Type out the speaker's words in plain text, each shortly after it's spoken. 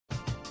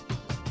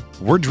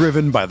We're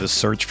driven by the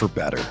search for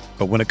better.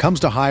 But when it comes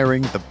to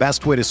hiring, the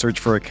best way to search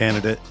for a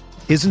candidate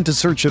isn't to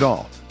search at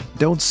all.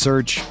 Don't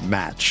search,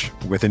 match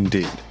with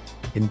Indeed.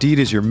 Indeed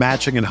is your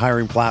matching and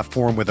hiring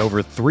platform with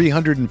over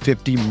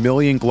 350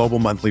 million global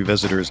monthly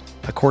visitors,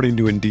 according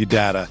to Indeed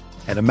data,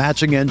 and a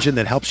matching engine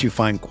that helps you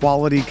find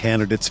quality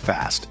candidates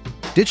fast.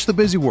 Ditch the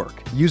busy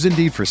work. Use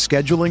Indeed for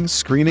scheduling,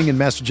 screening, and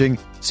messaging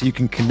so you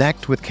can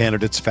connect with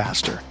candidates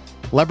faster.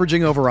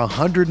 Leveraging over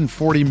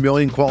 140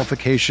 million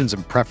qualifications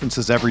and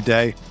preferences every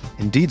day,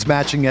 Indeed's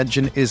matching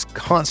engine is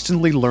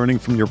constantly learning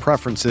from your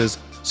preferences,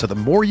 so the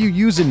more you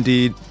use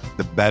Indeed,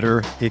 the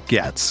better it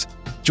gets.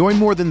 Join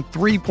more than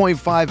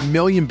 3.5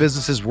 million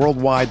businesses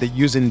worldwide that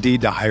use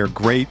Indeed to hire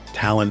great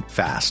talent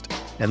fast.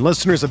 And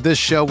listeners of this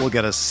show will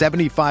get a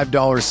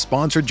 $75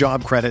 sponsored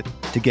job credit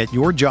to get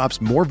your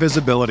jobs more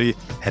visibility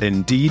at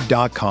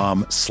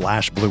Indeed.com/Blue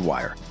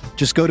Wire.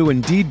 Just go to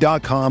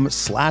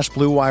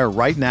Indeed.com/Blue Wire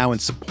right now and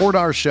support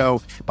our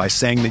show by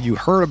saying that you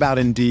heard about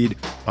Indeed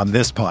on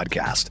this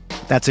podcast.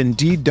 That's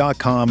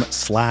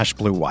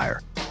Indeed.com/Blue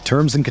Wire.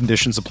 Terms and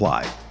conditions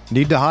apply.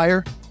 Need to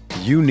hire?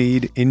 You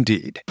need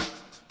Indeed.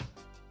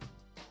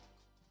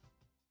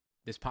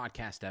 This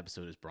podcast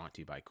episode is brought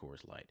to you by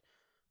Coors Light.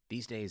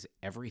 These days,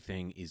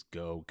 everything is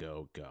go,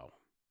 go, go.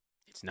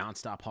 It's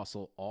nonstop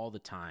hustle all the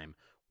time.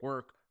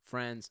 Work,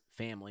 friends,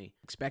 family,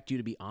 expect you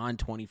to be on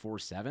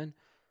 24/7.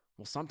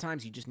 Well,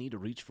 sometimes you just need to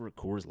reach for a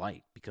Coors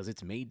Light because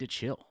it's made to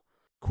chill.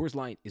 Coors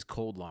Light is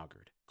cold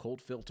lagered,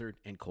 cold filtered,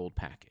 and cold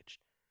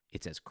packaged.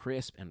 It's as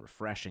crisp and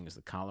refreshing as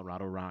the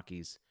Colorado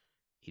Rockies.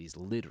 It is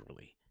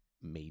literally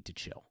made to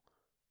chill.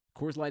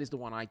 Coors Light is the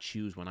one I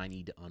choose when I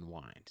need to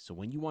unwind. So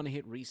when you want to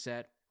hit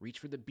reset, reach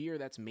for the beer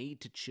that's made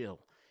to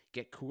chill.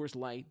 Get Coors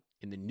Light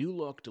in the new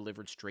look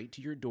delivered straight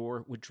to your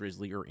door with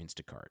Drizzly or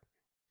Instacart.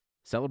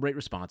 Celebrate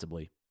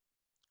responsibly.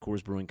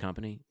 Coors Brewing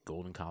Company,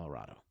 Golden,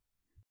 Colorado.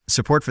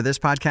 Support for this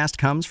podcast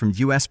comes from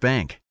U.S.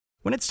 Bank.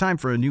 When it's time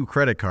for a new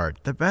credit card,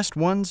 the best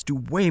ones do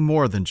way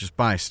more than just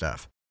buy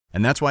stuff.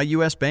 And that's why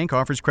U.S. Bank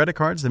offers credit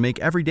cards that make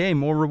every day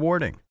more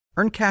rewarding.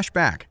 Earn cash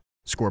back,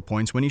 score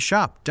points when you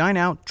shop, dine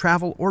out,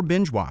 travel, or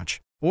binge watch,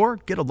 or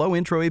get a low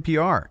intro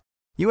APR.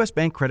 U.S.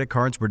 Bank credit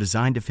cards were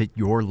designed to fit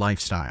your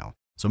lifestyle.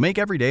 So make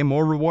every day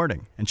more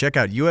rewarding and check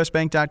out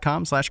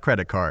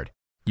usbank.com/credit card.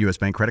 U.S.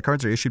 Bank credit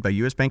cards are issued by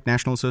U.S. Bank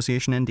National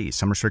Association ND.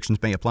 Some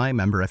restrictions may apply.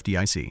 Member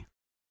FDIC.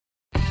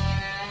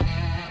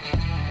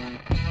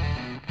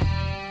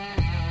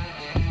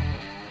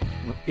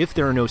 If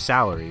there are no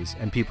salaries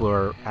and people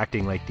are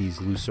acting like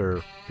these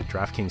looser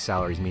DraftKings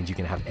salaries means you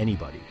can have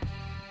anybody,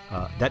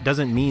 that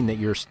doesn't mean that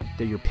you're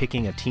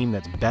picking a team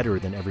that's better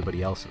than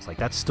everybody else's. Like,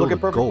 that's still the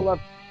goal.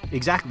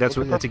 Exactly. That's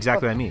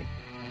exactly what I mean.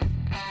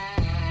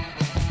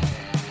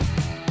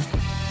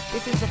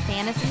 This is the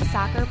Fantasy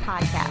Soccer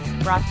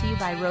Podcast, brought to you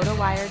by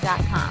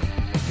RotoWire.com,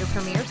 your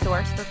premier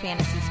source for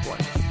fantasy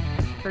sports.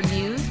 For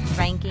news,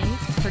 rankings,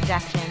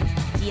 projections,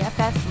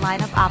 DFS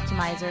lineup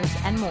optimizers,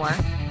 and more,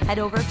 head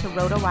over to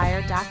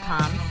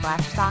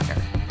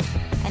RotoWire.com/soccer.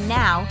 And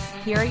now,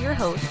 here are your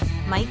hosts,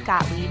 Mike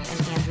Gottlieb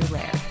and Andrew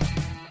Laird.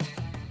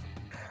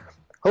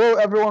 Hello,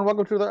 everyone.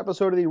 Welcome to another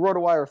episode of the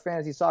RotoWire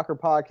Fantasy Soccer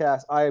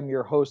Podcast. I am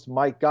your host,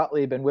 Mike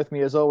Gottlieb, and with me,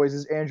 as always,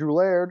 is Andrew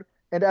Laird.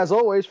 And as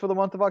always, for the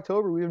month of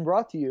October, we've been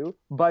brought to you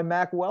by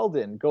Mack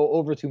Weldon. Go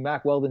over to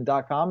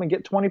MackWeldon.com and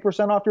get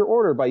 20% off your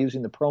order by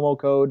using the promo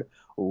code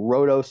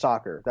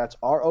ROTOSoccer. That's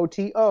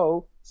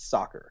ROTO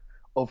Soccer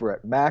over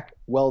at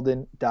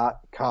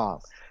MackWeldon.com.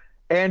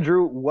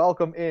 Andrew,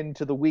 welcome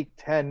into the Week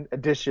 10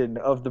 edition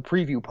of the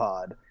Preview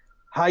Pod.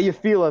 How you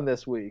feeling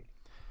this week?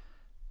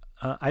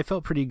 I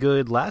felt pretty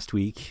good last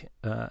week,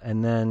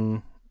 and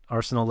then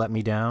Arsenal let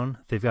me down.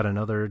 They've got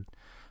another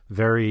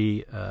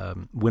very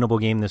winnable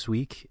game this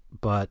week,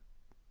 but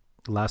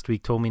last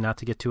week told me not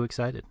to get too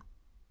excited.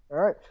 All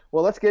right.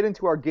 Well, let's get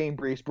into our game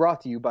briefs brought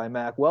to you by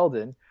Mack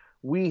Weldon.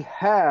 We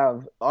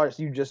have, as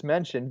you just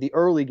mentioned, the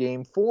early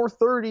game,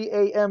 4:30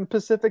 a.m.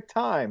 Pacific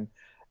time.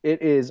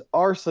 It is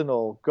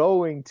Arsenal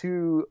going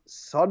to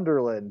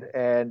Sunderland,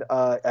 and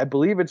I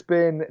believe it's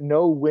been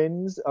no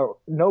wins for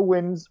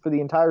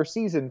the entire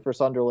season for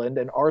Sunderland,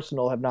 and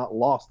Arsenal have not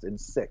lost in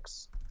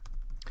 6.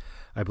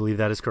 I believe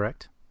that is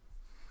correct.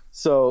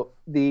 So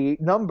the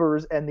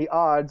numbers and the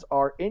odds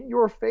are in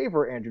your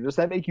favor, Andrew. Does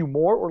that make you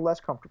more or less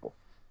comfortable?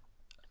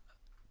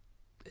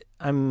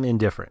 I'm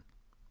indifferent.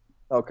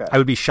 Okay. I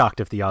would be shocked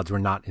if the odds were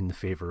not in the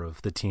favor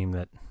of the team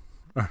that,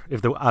 or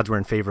if the odds were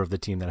in favor of the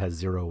team that has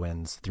 0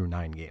 wins through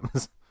 9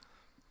 games.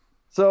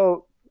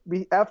 So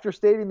after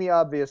stating the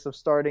obvious of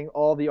starting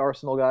all the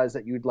Arsenal guys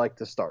that you'd like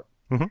to start,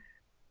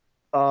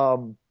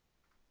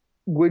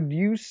 would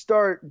you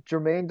start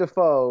Jermaine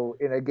Defoe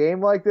in a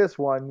game like this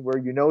one where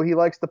you know he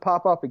likes to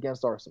pop up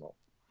against Arsenal?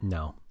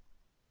 No.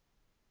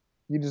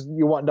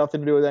 You want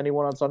nothing to do with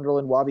anyone on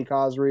Sunderland, Wabi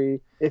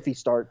Khazri, if he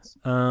starts?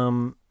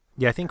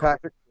 Yeah, I think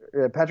Patrick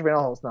Van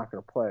Aanholt's not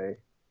going to play,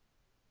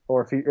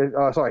 or if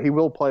he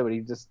will play, but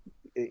I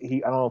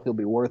don't know if he'll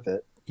be worth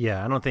it.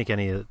 Yeah, I don't think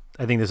I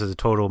think this is a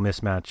total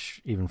mismatch,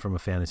 even from a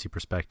fantasy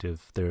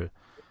perspective.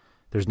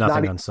 There's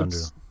nothing on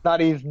Sunderland.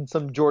 Not even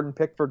some Jordan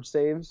Pickford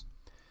saves.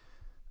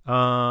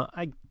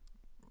 I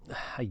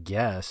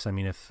guess. I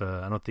mean, if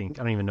I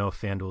don't even know if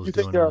FanDuel is you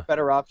think there are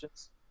better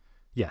options?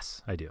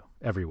 Yes, I do.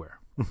 Everywhere.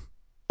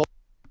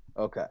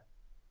 Okay.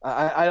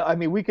 I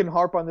mean, we can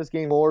harp on this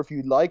game more if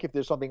you'd like. If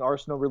there's something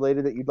Arsenal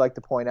related that you'd like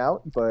to point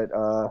out, but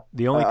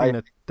the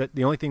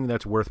only thing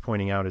that's worth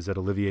pointing out is that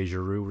Olivier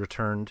Giroud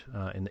returned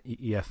in the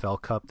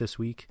EFL Cup this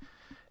week,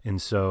 and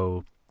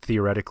so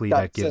theoretically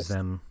that gives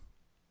them.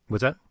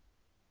 What's that?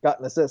 Got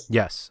an assist.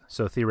 Yes,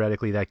 so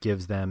theoretically that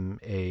gives them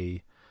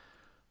a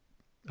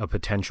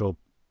potential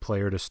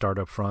player to start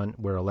up front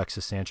where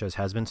Alexis Sanchez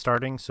has been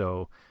starting.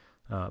 So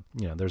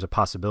there's a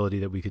possibility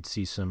that we could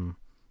see some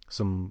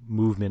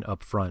movement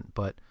up front,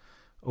 but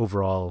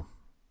overall,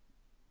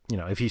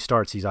 if he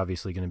starts, he's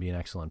obviously going to be an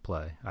excellent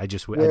play. I'd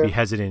be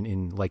hesitant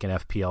in like an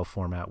FPL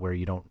format where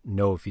you don't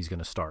know if he's going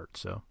to start.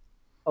 So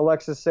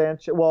Alexis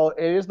Sanchez. Well,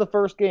 it is the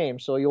first game,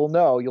 so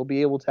you'll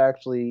be able to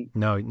actually.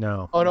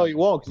 No. Oh no, you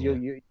won't because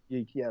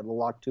you had the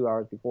lock 2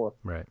 hours before.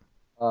 Right.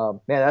 Man,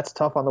 that's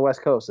tough on the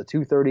West Coast. The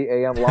 2:30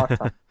 a.m. lock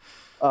time.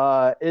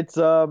 It's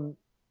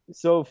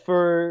so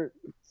for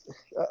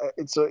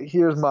so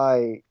here's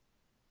my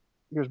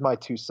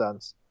 2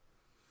 cents.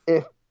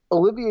 If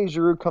Olivier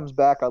Giroud comes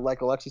back, I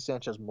like Alexis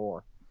Sanchez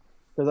more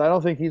because I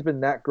don't think he's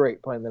been that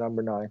great playing the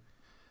number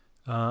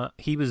 9.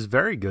 He was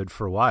very good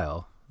for a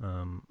while.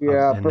 And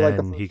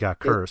then he got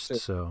cursed.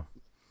 So,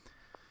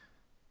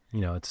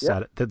 it's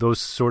sad that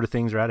those sort of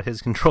things are out of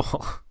his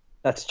control.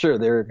 That's true.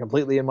 They're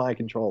completely in my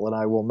control, and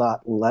I will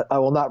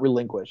not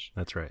relinquish.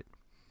 That's right.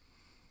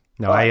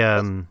 No,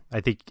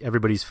 I think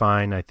everybody's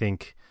fine. I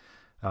think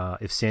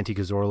if Santi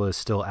Cazorla is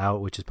still out,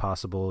 which is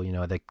possible,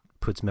 that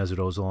puts Mesut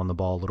Ozil on the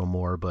ball a little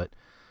more, but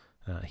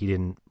he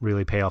didn't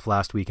really pay off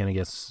last weekend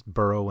against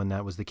Borough when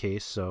that was the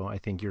case. So I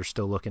think you're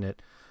still looking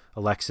at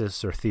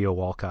Alexis or Theo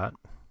Walcott.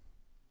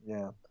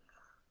 Yeah,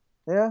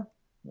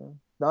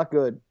 not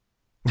good.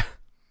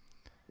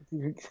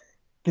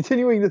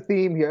 Continuing the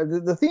theme here,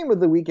 the theme of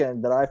the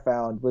weekend that I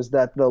found was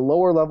that the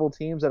lower level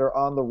teams that are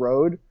on the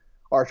road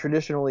are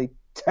traditionally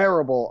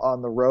terrible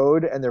on the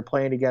road, and they're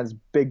playing against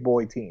big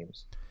boy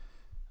teams.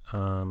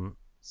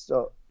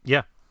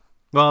 Yeah.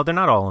 Well, they're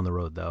not all on the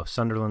road though.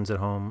 Sunderland's at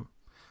home,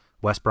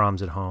 West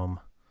Brom's at home.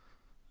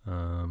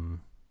 Well,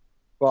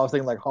 I was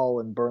thinking like Hull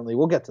and Burnley.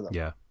 We'll get to them.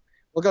 Yeah.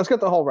 Look, let's get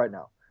to Hull right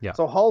now. Yeah.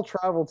 So Hull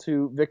traveled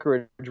to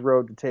Vicarage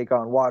Road to take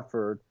on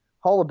Watford.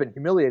 Hull have been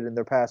humiliated in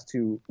their past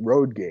 2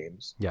 road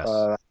games. Yes.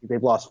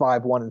 They've lost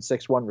 5-1 and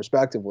 6-1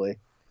 respectively.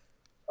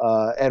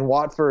 And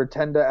Watford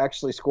tend to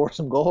actually score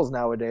some goals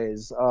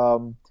nowadays.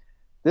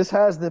 This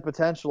has the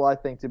potential, I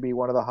think, to be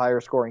one of the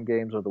higher scoring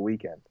games of the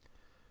weekend.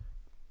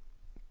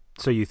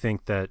 So you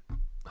think that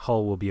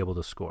Hull will be able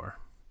to score?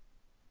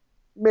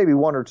 Maybe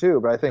 1 or 2,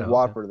 but I think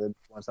Watford are the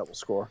ones that will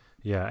score.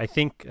 Yeah, I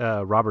think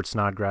Robert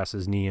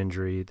Snodgrass's knee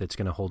injury that's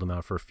going to hold him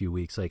out for a few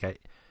weeks. Every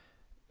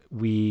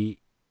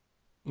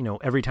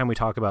time we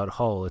talk about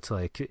Hull, it's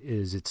like,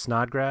 is it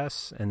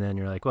Snodgrass? And then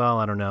you're like, well,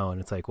 I don't know.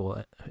 And it's like,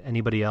 well,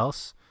 anybody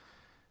else?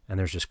 And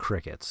there's just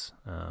crickets.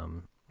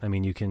 I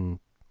mean, you can,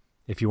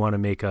 if you want to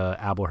make a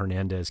Abel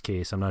Hernandez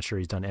case, I'm not sure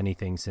he's done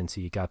anything since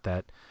he got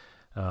that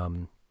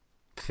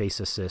face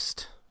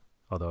assist,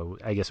 although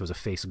I guess it was a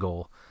face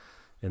goal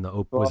in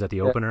the was that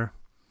the opener?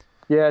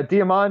 Yeah,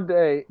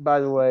 Diamande, by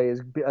the way,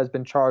 has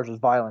been charged with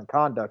violent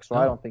conduct, so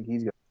I don't think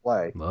he's going to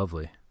play.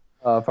 Lovely.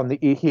 From the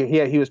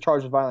he was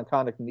charged with violent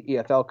conduct in the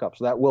EFL Cup,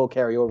 so that will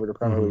carry over to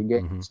Premier League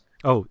games.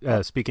 Mm-hmm.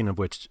 Oh, speaking of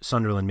which,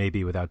 Sunderland may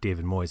be without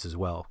David Moyes as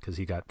well because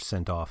he got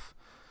sent off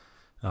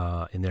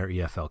in their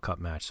EFL Cup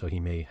match, so he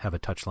may have a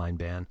touchline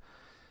ban.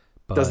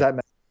 But does that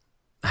matter?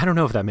 I don't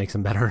know if that makes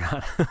him better or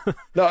not.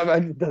 No,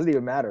 it doesn't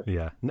even matter.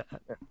 Yeah,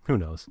 who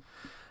knows?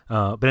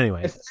 But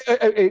anyway,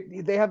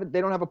 they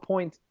don't have a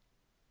point.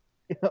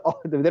 They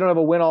don't have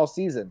a win all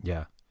season.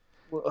 Yeah.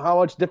 How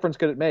much difference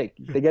could it make?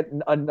 They get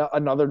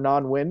another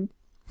non-win.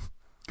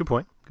 Good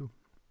point.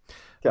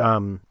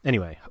 Okay.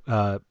 Anyway,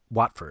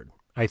 Watford.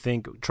 I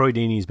think Troy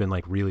Deeney's been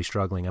like really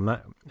struggling.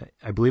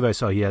 I believe I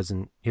saw he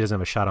doesn't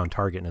have a shot on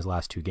target in his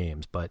last 2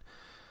 games. But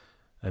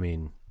I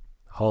mean,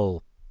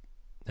 Hull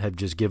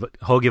give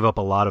up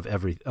a lot of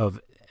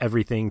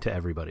everything to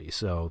everybody.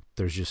 So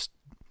there's just,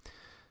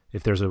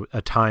 if there's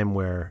a time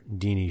where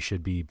Deeney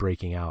should be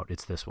breaking out,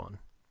 it's this one.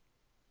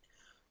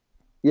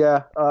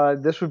 Yeah,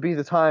 this would be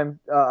the time.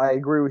 I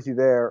agree with you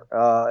there.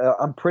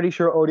 I'm pretty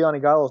sure Odion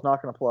Igalo is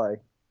not going to play,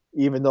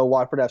 even though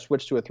Watford have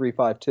switched to a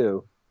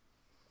 3-5-2.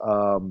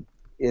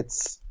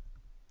 It's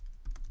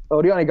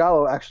Odion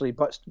Igalo actually,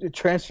 but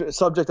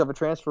subject of a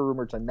transfer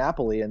rumor to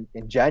Napoli in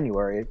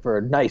January for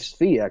a nice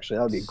fee. Actually,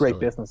 that would be great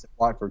business if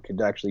Watford could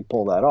actually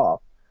pull that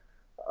off.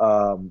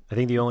 I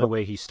think the only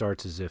way he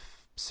starts is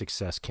if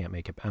Success can't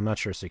make it. I'm not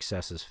sure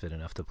Success is fit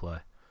enough to play.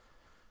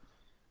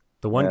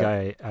 The one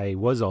guy I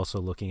was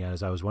also looking at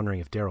is I was wondering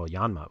if Daryl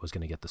Janmaat was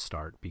going to get the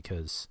start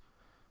because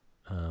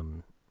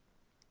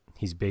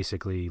he's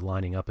basically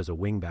lining up as a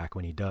wingback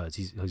when he does.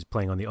 He's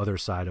playing on the other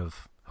side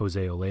of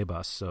Jose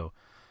Olebas, so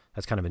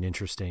that's kind of an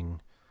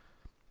interesting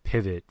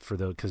pivot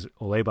because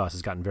Olebas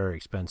has gotten very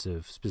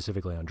expensive,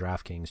 specifically on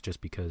DraftKings,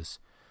 just because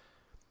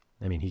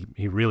I mean,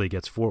 he really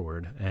gets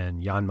forward,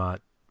 and Janmaat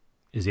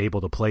is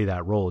able to play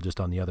that role just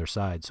on the other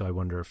side. So I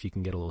wonder if you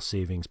can get a little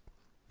savings,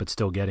 but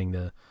still getting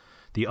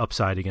the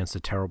upside against a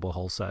terrible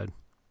Hull side.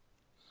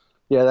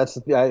 Yeah, I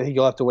think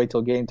you'll have to wait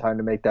till game time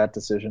to make that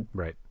decision.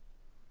 Right.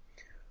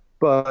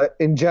 But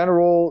in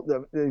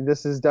general,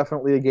 this is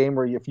definitely a game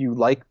where if you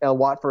like a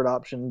Watford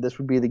option, this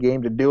would be the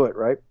game to do it,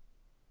 right?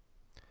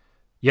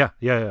 Yeah,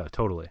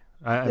 totally.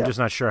 I'm just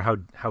not sure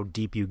how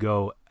deep you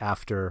go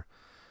after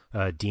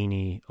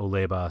Deeney,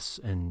 Olebas,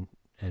 and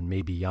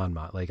maybe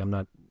Janmaat. Like, I'm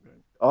not.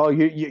 Oh,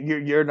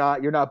 you're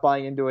not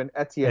buying into an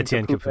Etienne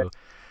Cafu.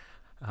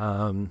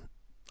 I'm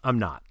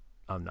not.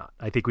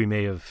 I think we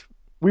may have.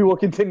 We will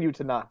continue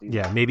to not do that.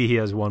 Yeah, maybe he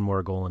has one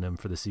more goal in him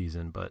for the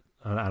season, but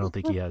I don't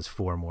think he has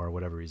 4 more,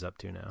 whatever he's up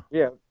to now.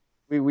 Yeah,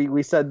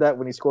 we said that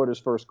when he scored his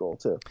first goal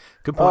too.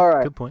 Good point. All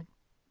right. Good point.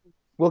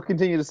 We'll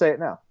continue to say it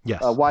now.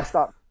 Yes. Why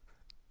stop?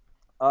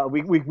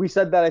 We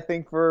said that, I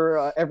think,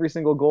 for every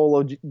single goal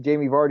of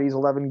Jamie Vardy's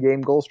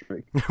 11-game goal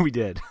streak. We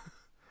did.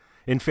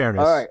 In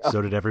fairness, all right.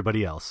 So did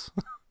everybody else.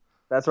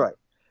 That's right.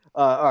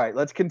 All right,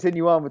 let's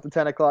continue on with the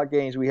 10 o'clock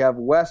games. We have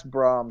West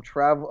Brom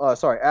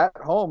at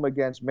home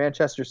against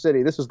Manchester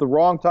City. This is the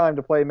wrong time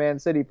to play Man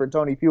City for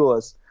Tony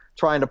Pulis,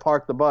 trying to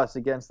park the bus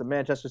against the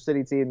Manchester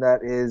City team that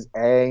is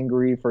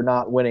angry for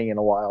not winning in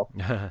a while.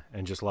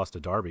 And just lost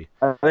to Derby.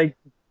 I think,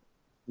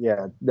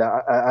 yeah.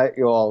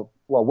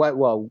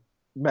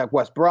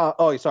 West Brom.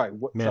 Oh, sorry,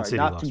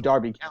 not to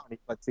Derby County,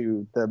 but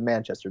to the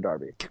Manchester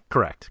Derby.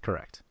 Correct.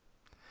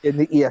 In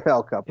the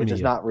EFL Cup, which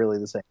is not really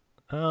the same.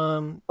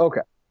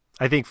 Okay.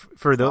 I think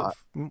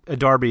a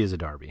derby is a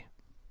derby.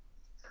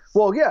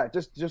 Well, yeah,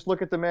 just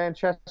look at the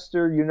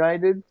Manchester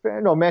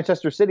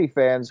City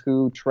fans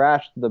who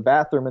trashed the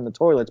bathroom and the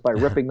toilets by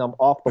ripping them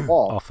off the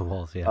wall. Off the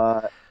walls,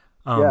 yeah.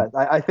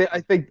 I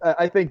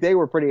think they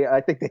were pretty.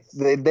 I think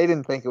they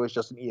didn't think it was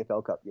just an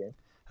EFL Cup game.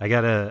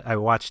 I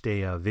watched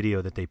a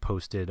video that they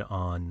posted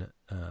on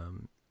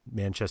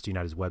Manchester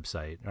United's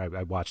website.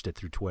 I watched it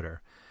through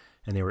Twitter,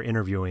 and they were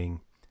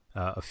interviewing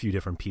a few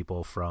different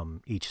people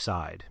from each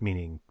side,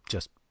 meaning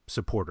just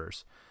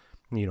supporters.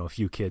 A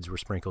few kids were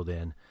sprinkled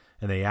in,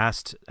 and they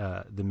asked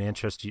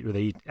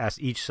they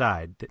asked each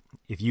side that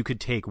if you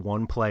could take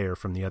one player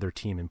from the other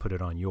team and put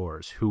it on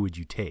yours, who would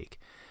you take?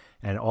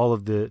 And all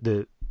of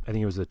the I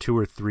think it was the 2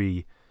 or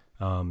 3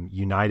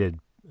 United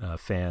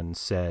fans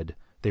said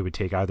they would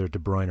take either De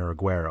Bruyne or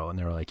Aguero, and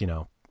they were like,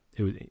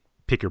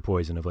 pick your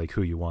poison of like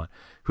who you want.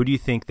 Who do you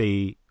think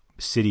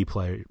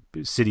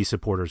City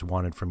supporters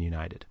wanted from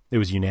United? It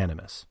was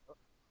unanimous.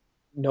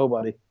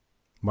 Nobody.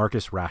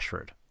 Marcus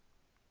Rashford.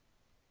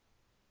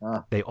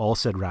 They all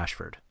said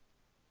Rashford.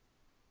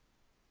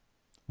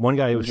 One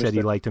guy said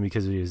he liked him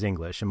because he was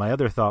English, and my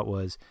other thought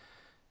was,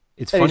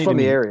 it's funny he's from to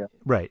me, the area,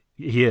 right?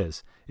 He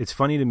is. It's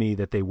funny to me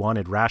that they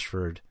wanted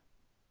Rashford,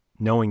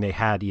 knowing they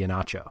had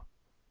Iheanacho,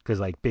 because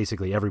like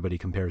basically everybody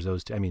compares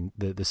those two. I mean,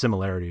 the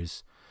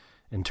similarities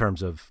in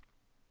terms of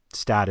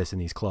status in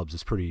these clubs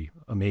is pretty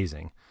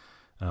amazing.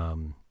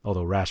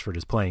 Although Rashford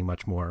is playing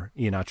much more,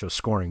 Iheanacho's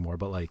scoring more,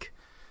 but like,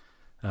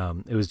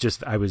 it was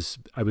just I was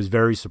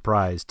very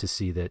surprised to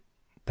see that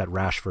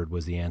Rashford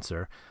was the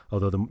answer.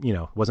 Although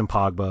wasn't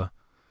Pogba,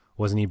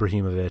 wasn't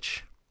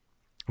Ibrahimovic.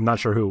 I'm not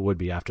sure who it would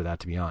be after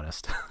that, to be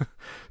honest.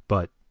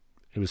 But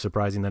it was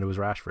surprising that it was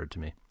Rashford to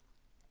me.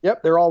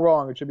 Yep, they're all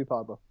wrong. It should be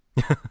Pogba.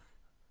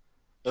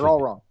 They're all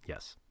wrong.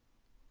 Yes.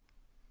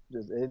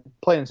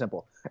 Plain and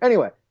simple.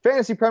 Anyway,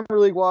 Fantasy Premier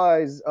League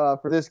wise,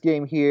 for this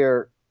game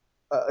here,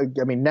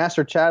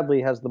 Nasser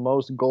Chadli has the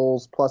most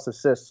goals plus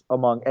assists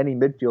among any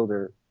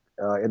midfielder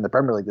in the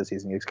Premier League this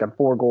season. He's got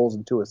 4 goals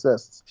and 2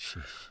 assists.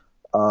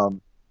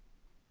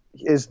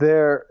 Is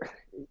there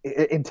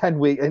in 10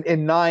 weeks,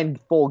 in 9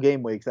 full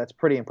game weeks? That's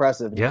pretty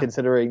impressive,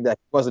 considering that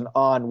he wasn't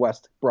on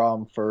West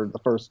Brom for the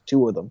first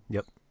 2 of them.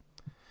 Yep.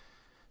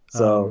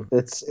 So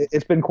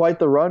it's been quite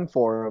the run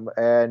for him,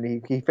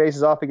 and he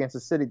faces off against a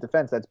City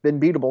defense that's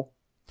been beatable.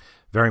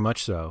 Very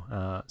much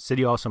so.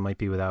 City also might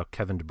be without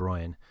Kevin De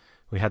Bruyne.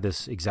 We had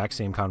this exact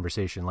same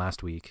conversation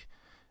last week,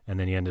 and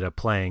then he ended up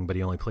playing, but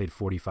he only played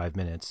 45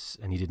 minutes,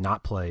 and he did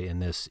not play in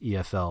this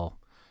EFL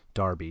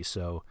derby.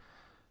 So,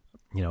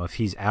 if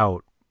he's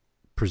out,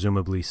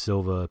 presumably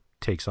Silva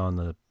takes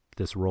on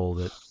this role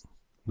that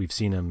we've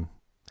seen him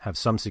have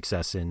some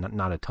success in,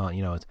 not a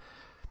ton.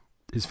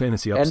 His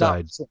fantasy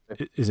upside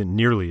isn't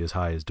nearly as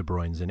high as De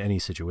Bruyne's in any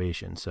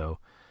situation. So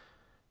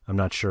I'm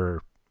not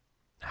sure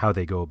how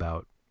they go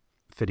about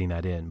fitting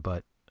that in,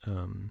 but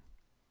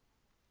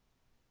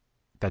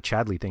that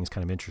Chadli thing's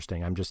kind of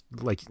interesting. I'm just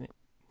like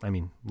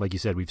you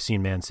said, we've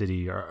seen Man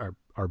City are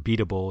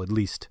beatable, at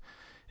least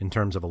in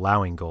terms of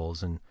allowing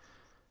goals. And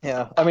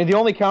yeah, the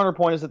only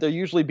counterpoint is that they're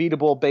usually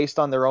beatable based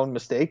on their own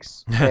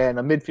mistakes, and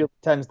a midfield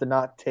tends to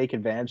not take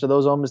advantage of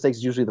those own mistakes.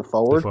 It's usually the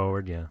forward. The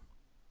forward, yeah.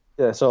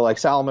 Yeah, so like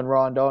Salomon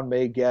Rondon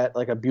may get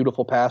like a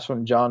beautiful pass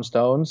from John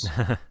Stones,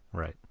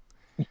 right?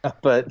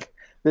 But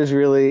there's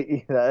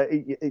really,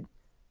 Nasser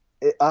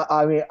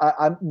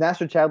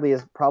Chadli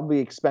is probably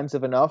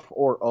expensive enough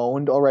or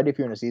owned already if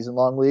you're in a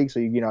season-long league, so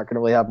you're not going to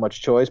really have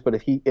much choice. But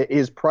if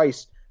his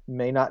price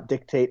may not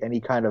dictate any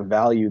kind of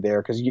value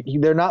there because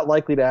they're not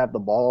likely to have the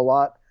ball a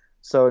lot.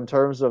 So in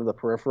terms of the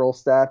peripheral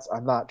stats,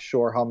 I'm not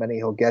sure how many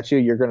he'll get you.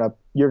 You're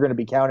gonna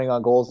be counting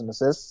on goals and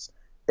assists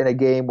in a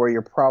game where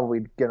you're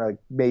probably gonna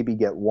maybe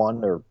get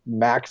 1 or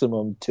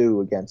maximum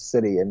 2 against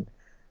City, and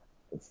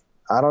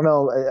I don't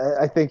know.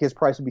 I think his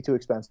price would be too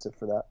expensive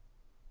for that.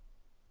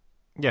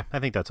 Yeah, I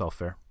think that's all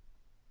fair.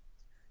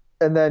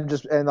 And then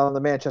and on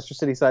the Manchester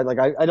City side, like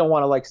I don't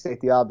want to like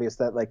state the obvious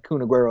that like Kun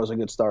Aguero is a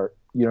good start.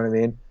 You know what I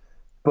mean?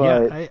 But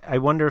yeah, I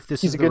wonder if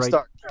this is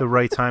the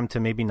right time to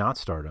maybe not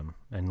start him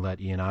and let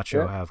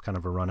Iheanacho have kind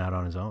of a run out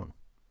on his own.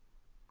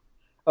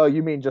 Oh,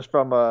 you mean just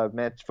from a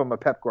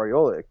Pep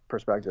Guardiola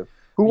perspective?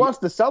 Who wants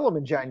to sell him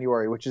in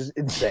January, which is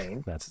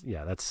insane. That's.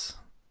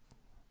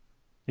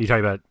 Are you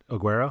talking about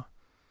Aguero?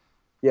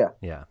 Yeah.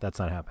 Yeah, that's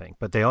not happening.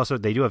 But they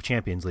do have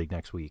Champions League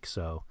next week,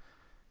 so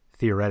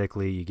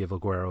theoretically you give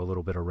Aguero a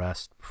little bit of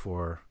rest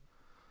before.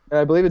 And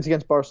I believe it's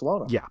against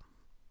Barcelona. Yeah.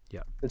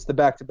 It's the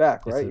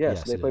back-to-back, right?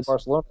 Yes, they play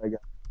Barcelona again.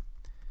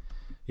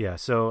 Yeah,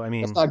 so I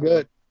mean, that's not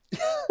good.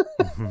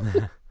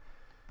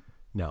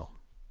 No.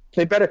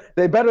 They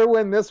better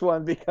win this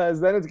one because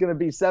then it's going to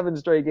be 7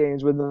 straight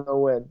games with no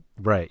win.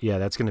 Right. Yeah,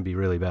 that's going to be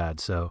really bad.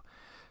 So,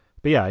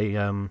 but yeah, I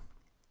don't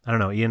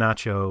know.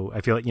 Iheanacho, I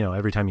feel like,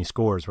 every time he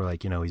scores, we're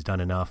like, he's done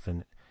enough,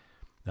 and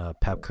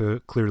Pep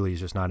clearly is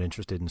just not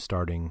interested in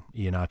starting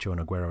Iheanacho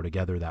and Aguero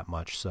together that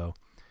much. So,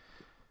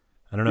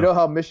 I don't know. You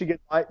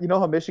know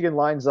how Michigan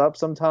lines up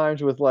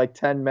sometimes with like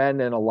 10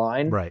 men in a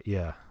line? Right,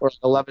 yeah. Or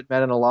 11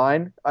 men in a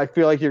line? I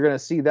feel like you're going to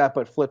see that,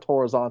 but flipped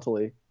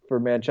horizontally for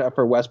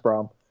West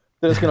Brom.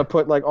 They're just going to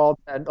put like all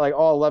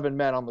 11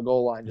 men on the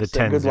goal line. The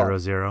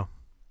 10-0-0.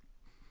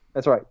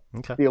 That's right.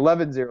 Okay. The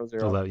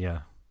 11-0-0.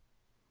 Yeah.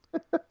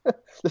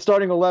 The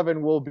starting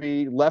 11 will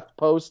be left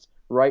post,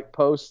 right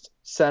post,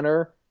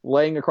 center,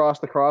 laying across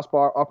the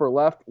crossbar, upper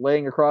left,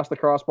 laying across the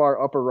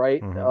crossbar, upper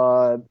right,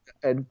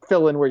 and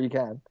fill in where you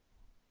can.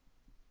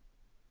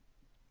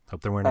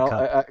 Hope they're wearing a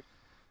cup.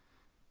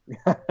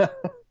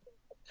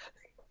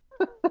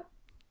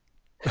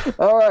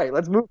 All right,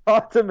 let's move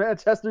on to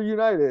Manchester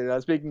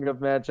United. Speaking of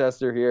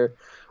Manchester here,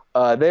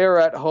 they are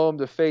at home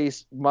to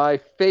face my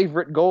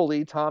favorite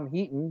goalie, Tom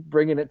Heaton,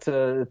 bringing it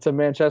to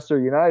Manchester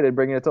United,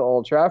 bringing it to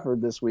Old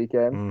Trafford this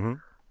weekend.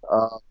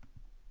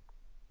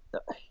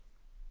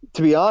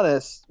 To be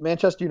honest,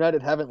 Manchester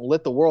United haven't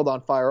lit the world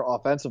on fire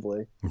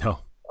offensively. No.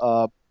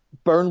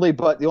 Burnley,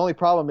 but the only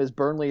problem is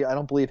Burnley, I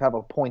don't believe, have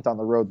a point on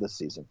the road this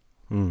season.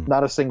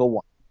 Not a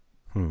single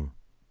one.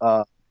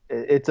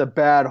 It's a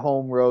bad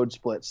home road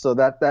split. So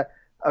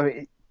I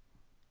mean,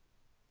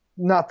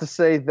 not to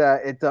say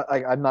that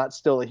I'm not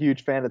still a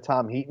huge fan of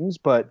Tom Heaton's,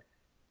 but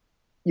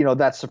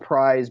that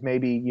surprise,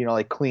 maybe,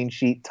 like clean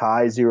sheet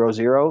tie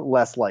 0-0,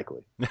 less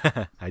likely.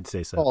 I'd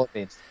say so. All it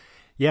means.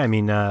 Yeah. I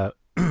mean,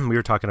 we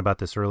were talking about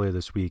this earlier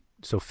this week.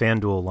 So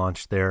FanDuel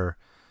launched their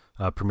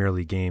Premier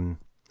League game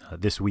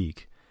this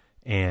week,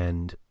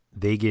 and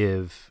they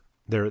give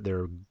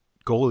their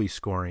goalie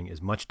scoring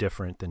is much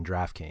different than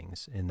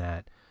DraftKings in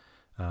that.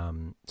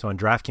 So on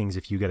DraftKings,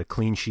 if you get a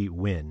clean sheet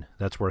win,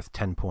 that's worth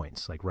 10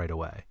 points, like right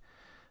away.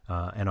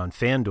 And on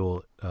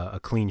FanDuel, a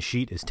clean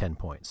sheet is 10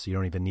 points. So you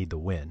don't even need the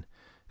win.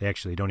 They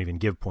actually don't even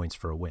give points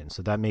for a win.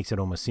 So that makes it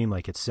almost seem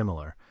like it's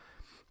similar.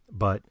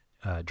 But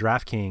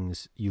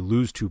DraftKings, you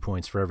lose 2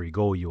 points for every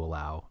goal you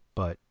allow,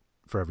 but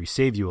for every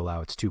save you allow,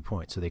 it's 2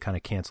 points. So they kind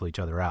of cancel each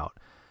other out.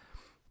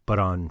 But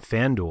on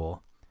FanDuel,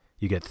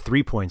 you get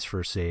 3 points for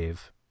a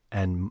save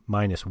and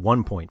minus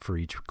 1 point for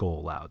each goal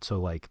allowed. So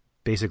like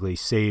basically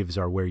saves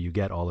are where you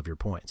get all of your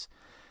points.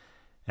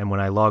 And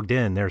when I logged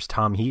in, there's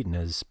Tom Heaton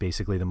as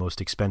basically the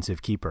most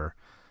expensive keeper.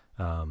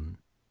 And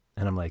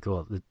I'm like,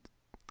 well,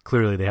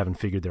 clearly they haven't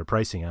figured their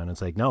pricing out. And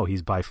it's like, no,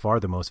 he's by far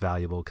the most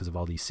valuable because of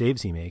all these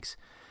saves he makes.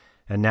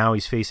 And now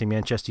he's facing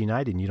Manchester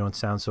United, and you don't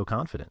sound so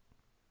confident.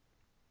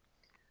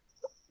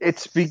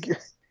 It's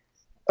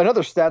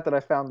another stat that I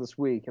found this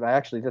week, and I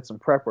actually did some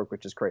prep work,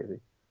 which is crazy,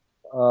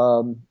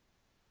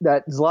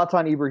 that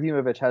Zlatan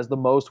Ibrahimovic has the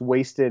most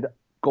wasted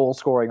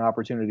goal-scoring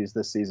opportunities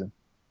this season.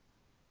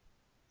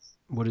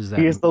 What does that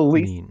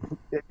mean?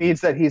 It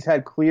means that he's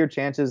had clear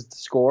chances to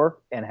score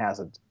and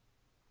hasn't.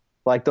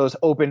 Like those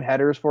open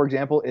headers, for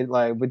example,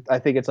 I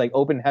think it's like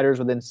open headers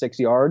within 6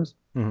 yards.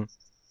 Mm-hmm.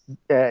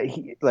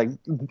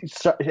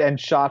 And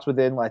shots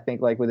within, I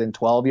think, like within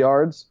 12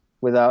 yards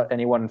without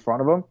anyone in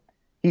front of him.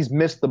 He's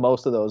missed the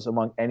most of those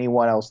among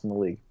anyone else in the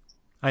league.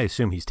 I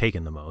assume he's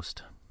taken the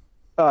most.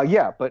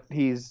 Yeah, but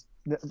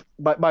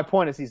my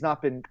point is he's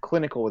not been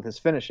clinical with his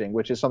finishing,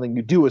 which is something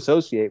you do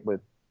associate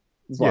with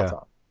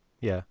Zlatan.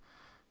 Yeah.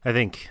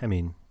 I'd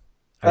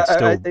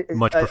still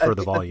much prefer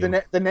the volume.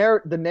 The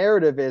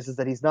narrative is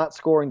that he's not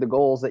scoring the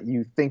goals that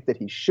you think that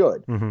he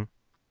should. Mm-hmm.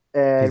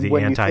 And he's the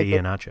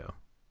anti-Iheanacho,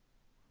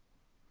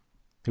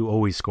 who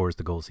always scores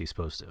the goals he's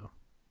supposed to.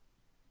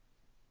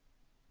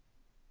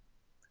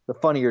 The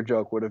funnier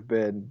joke would have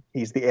been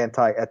he's the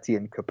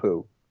anti-Etienne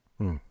Capoue.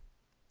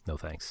 No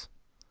thanks.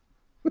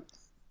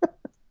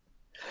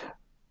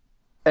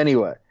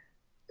 Anyway,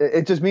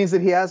 It just means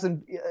that he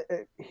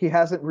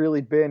hasn't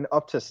really been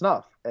up to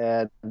snuff.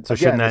 And so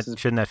again,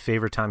 shouldn't that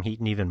favor Tom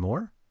Heaton even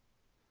more?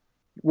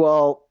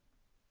 Well,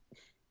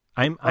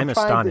 I'm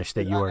astonished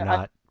that you are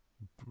not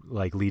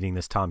like leading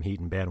this Tom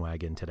Heaton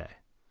bandwagon today.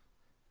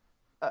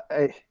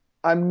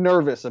 I'm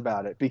nervous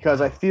about it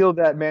because I feel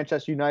that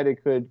Manchester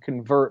United could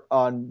convert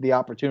on the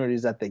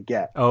opportunities that they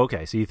get. Oh,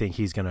 okay. So you think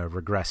he's going to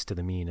regress to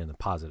the mean in a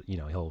positive,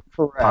 he'll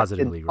Correct.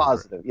 Positively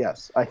positive.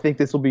 Yes. I think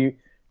this will be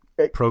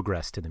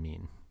progress to the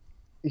mean.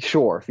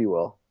 Sure, if you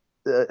will.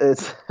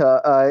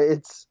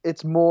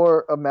 It's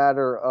more a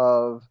matter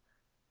of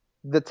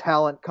the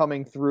talent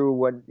coming through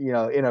when,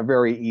 in a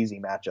very easy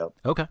matchup.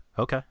 Okay.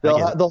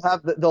 They'll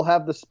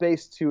have the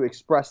space to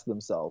express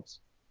themselves.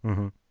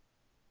 Mm-hmm.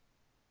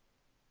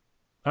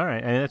 All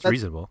right, and that's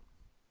reasonable.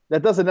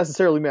 That doesn't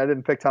necessarily mean I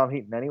didn't pick Tom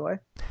Heaton anyway.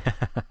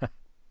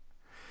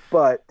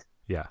 But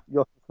yeah,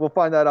 we'll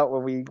find that out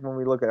when we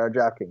look at our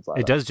DraftKings lineup.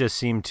 It does just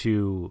seem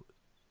to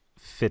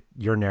fit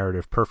your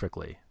narrative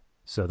perfectly.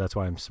 So that's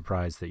why I'm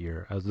surprised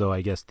that although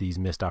I guess these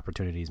missed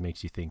opportunities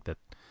makes you think that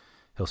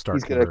he'll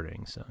start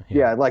converting. So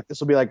yeah, like this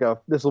will be like a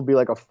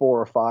 4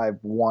 or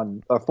 5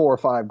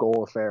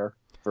 goal affair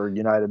for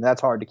United, and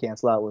that's hard to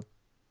cancel out with.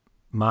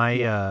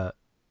 My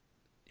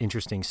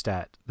interesting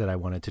stat that I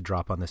wanted to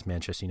drop on this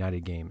Manchester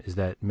United game is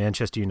that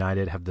Manchester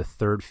United have the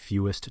third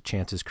fewest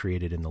chances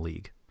created in the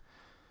league.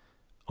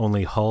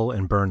 Only Hull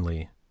and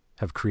Burnley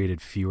have created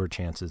fewer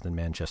chances than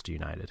Manchester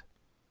United,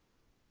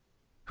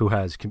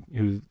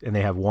 and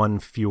they have one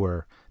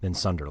fewer than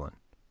Sunderland.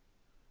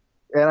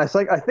 And I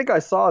think I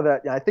saw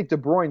that. I think De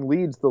Bruyne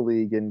leads the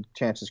league in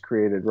chances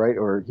created, right?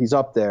 Or he's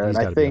up there. He's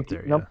and I think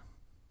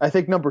I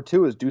think number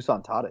 2 is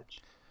Dusan Tadic.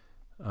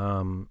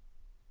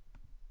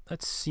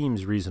 That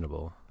seems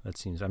reasonable.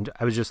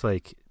 I was just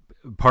like,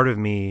 part of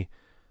me,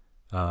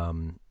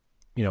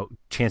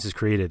 chances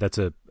created.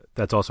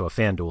 That's also a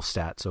FanDuel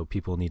stat, so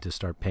people need to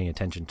start paying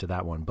attention to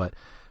that one. But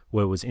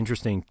what was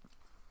interesting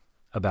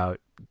about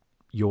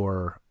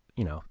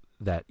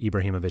that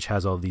Ibrahimovic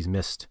has all of these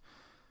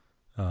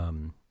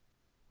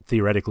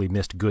theoretically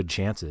missed good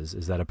chances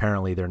is that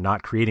apparently they're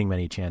not creating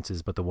many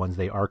chances, but the ones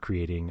they are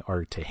creating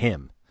are to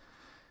him,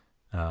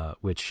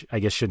 which I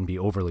guess shouldn't be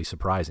overly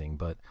surprising,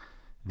 but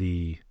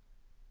the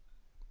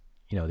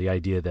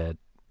idea that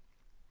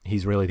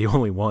he's really the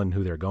only one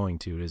who they're going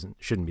to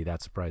shouldn't be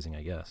that surprising,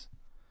 I guess.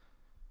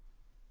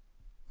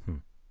 I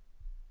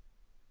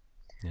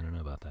don't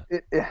know about that.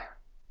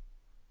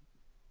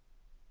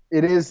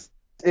 It is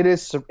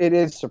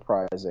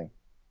surprising,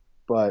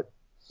 but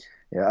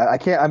yeah, I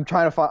can't.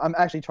 I'm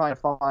actually trying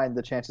to find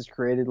the chances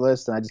created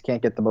list, and I just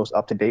can't get the most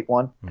up to date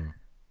one.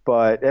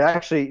 But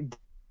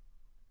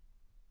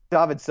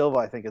David Silva,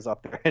 I think, is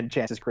up there in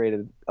chances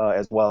created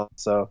as well.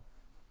 So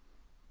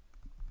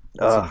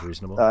that seems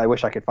reasonable. I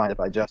wish I could find it,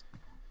 but I just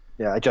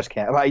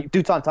can't.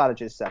 Dusan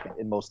Tadic is second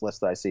in most lists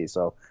that I see,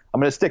 so I'm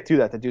going to stick to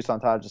that. That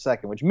Dusan Tadic is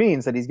second, which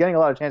means that he's getting a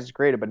lot of chances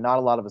created, but not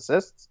a lot of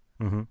assists,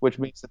 which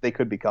means that they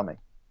could be coming.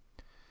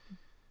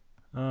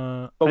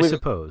 I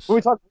suppose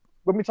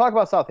when we talk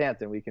about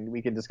Southampton, we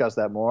can discuss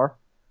that more.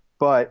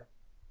 But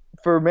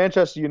for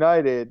Manchester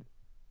United,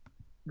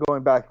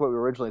 going back to what we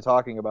were originally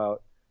talking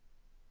about,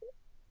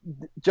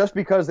 just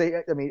because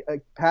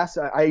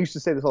I used to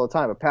say this all the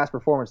time, but past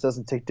performance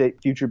doesn't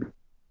dictate future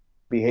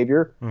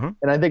behavior. And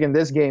I think in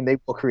this game they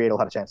will create a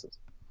lot of chances.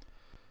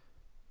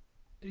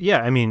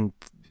 Yeah, I mean,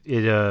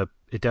 it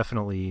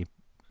definitely,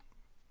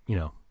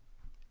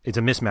 it's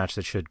a mismatch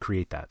that should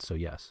create that. So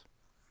yes.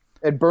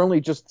 And Burnley,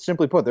 just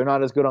simply put, they're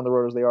not as good on the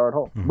road as they are at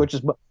home, which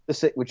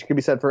can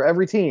be said for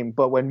every team.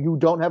 But when you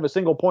don't have a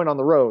single point on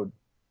the road,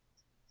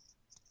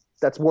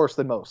 that's worse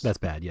than most. That's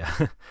bad,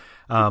 yeah.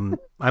 I'm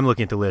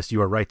looking at the list.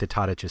 You are right that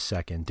Tadic is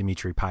second.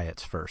 Dimitri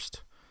Payet's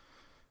first.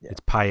 Yeah.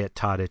 It's Payet,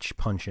 Tadic,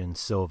 Punchin,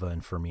 Silva,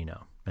 and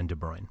Firmino, and De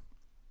Bruyne.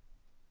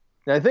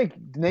 And I think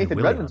Nathan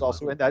Redmond's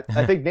also in that.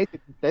 I think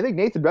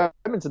Nathan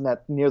Redmond's in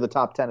that near the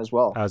top 10 as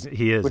well.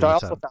 He is. Which I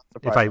also found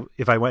surprising.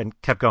 If I went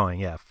and kept going,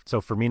 yeah. So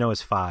Firmino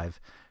is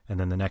 5. And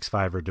then the next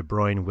 5 are De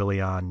Bruyne,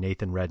 Willian,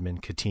 Nathan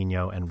Redmond,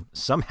 Coutinho, and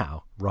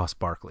somehow Ross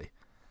Barkley.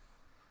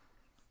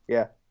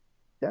 Yeah.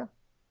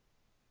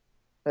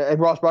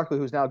 And Ross Barkley,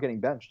 who's now getting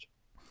benched.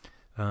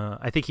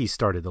 I think he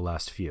started the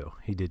last few.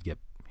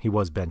 He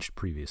was benched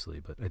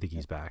previously, but I think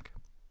he's back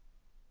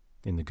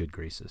in the good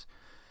graces.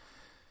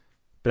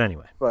 But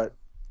anyway. But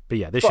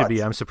yeah, should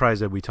be. I'm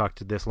surprised that we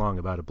talked this long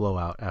about a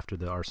blowout after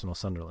the Arsenal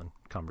Sunderland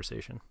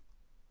conversation.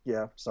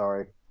 Yeah,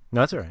 sorry.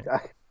 No, that's all right.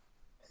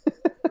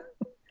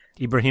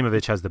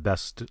 Ibrahimovic has the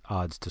best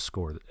odds to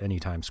score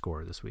anytime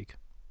scorer this week.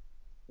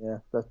 Yeah,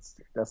 that's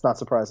not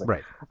surprising.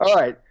 Right. All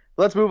right,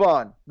 let's move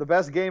on. The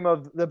best game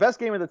of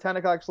the 10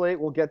 o'clock slate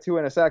we'll get to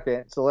in a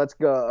second. So let's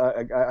go.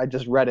 I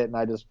just read it,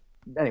 and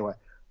anyway,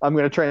 I'm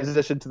going to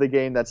transition to the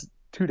game that's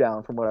 2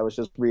 down from what I was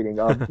just reading.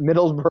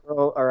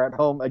 Middlesbrough are at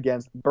home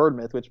against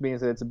Bournemouth, which means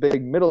that it's a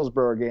big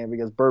Middlesbrough game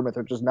because Bournemouth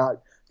are just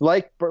not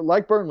like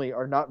Burnley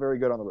are not very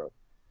good on the road.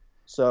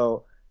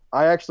 So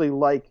I actually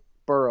like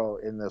Borough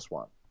in this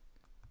one.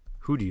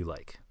 Who do you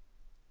like?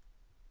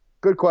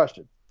 Good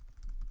question.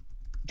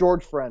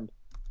 George Friend.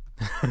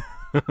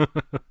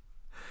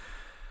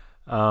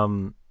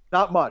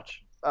 Not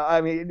much.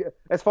 I mean,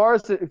 as far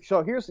as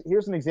so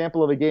here's an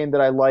example of a game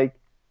that I like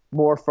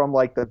more from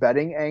like the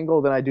betting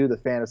angle than I do the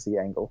fantasy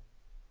angle,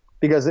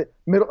 because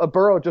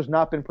Burrow just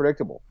not been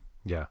predictable.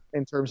 Yeah.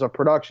 In terms of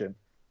production,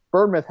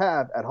 Bournemouth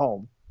have at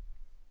home,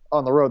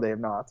 on the road they have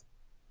not.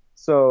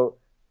 So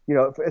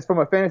it's from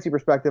a fantasy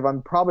perspective,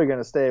 I'm probably going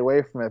to stay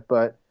away from it.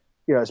 But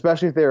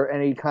especially if there are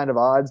any kind of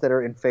odds that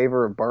are in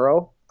favor of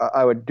Burrow,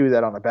 I would do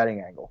that on a betting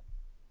angle.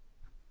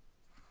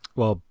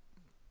 Well,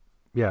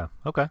 yeah,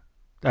 okay.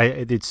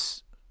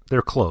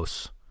 They're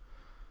close.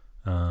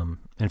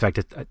 In fact,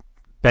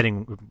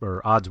 betting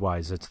or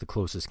odds-wise, it's the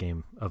closest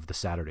game of the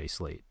Saturday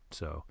slate.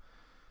 So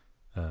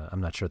I'm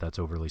not sure that's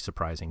overly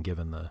surprising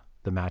given the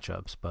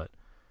matchups. But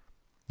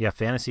yeah,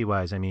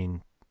 fantasy-wise, I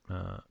mean,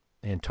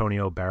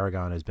 Antonio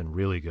Barragan has been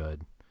really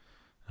good.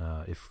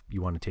 If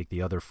you want to take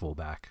the other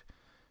fullback,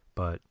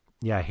 but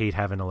yeah, I hate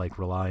having to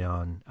rely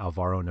on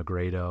Alvaro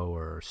Negredo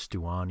or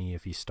Stuani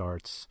if he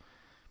starts.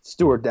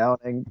 Stuart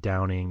Downing.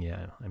 Downing,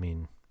 yeah. I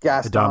mean,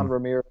 Gaston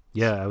Ramirez.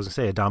 Yeah, I was gonna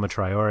say Adama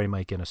Traore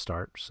might get a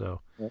start.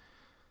 So, yeah.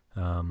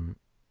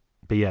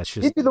 But yeah, it's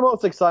just he'd be the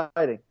most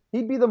exciting.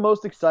 He'd be the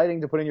most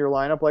exciting to put in your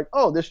lineup. Like,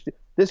 oh, this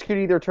could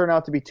either turn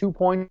out to be 2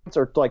 points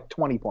or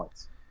 20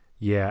 points.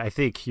 Yeah, I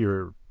think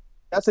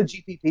that's a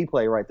GPP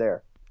play right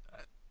there.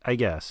 I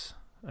guess.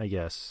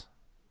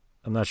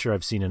 I'm not sure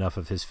I've seen enough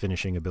of his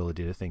finishing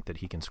ability to think that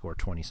he can score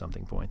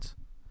 20-something points.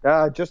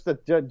 Just the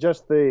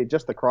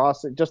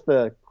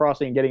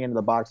crossing and getting into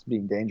the box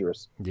being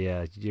dangerous.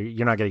 Yeah,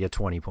 you're not going to get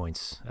 20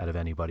 points out of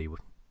anybody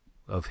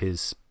of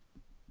his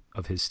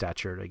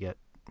stature to get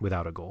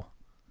without a goal.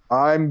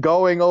 I'm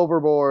going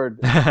overboard.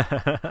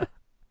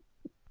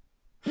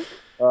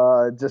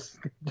 Just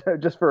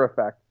for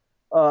effect.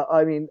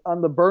 I mean,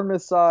 on the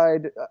Bournemouth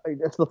side,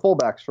 it's the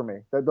fullbacks for me.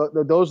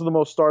 Those are the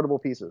most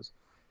startable pieces.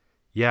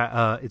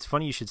 Yeah, it's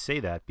funny you should say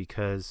that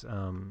because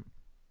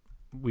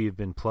we've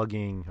been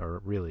plugging,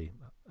 or really,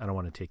 I don't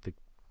want to take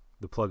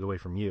the plug away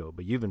from you,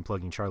 but you've been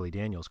plugging Charlie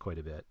Daniels quite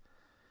a bit.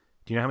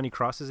 Do you know how many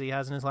crosses he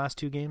has in his last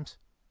 2 games?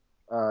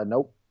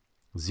 Nope.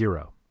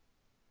 0.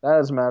 That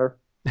doesn't matter.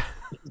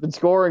 He's been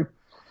scoring.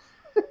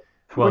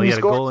 Well, he had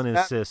a goal and an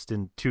assist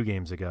in 2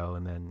 games ago,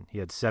 and then he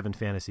had 7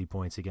 fantasy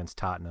points against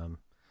Tottenham,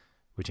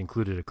 which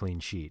included a clean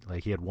sheet.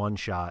 He had 1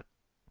 shot,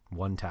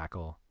 1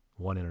 tackle,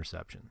 1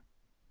 interception.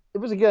 It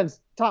was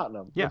against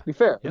Tottenham. Yeah. Let's be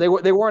fair. Yeah.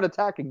 They weren't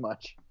attacking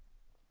much.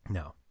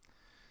 No,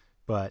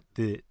 but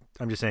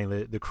I'm just saying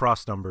the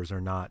cross numbers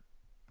are not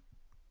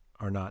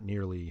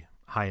nearly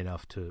high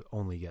enough to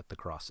only get the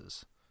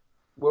crosses.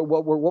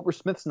 What were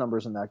Smith's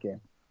numbers in that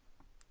game?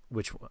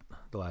 Which one?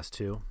 The last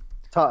 2?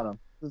 Tottenham.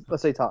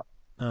 Let's say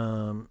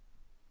Tottenham.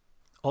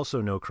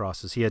 Also no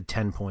crosses. He had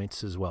 10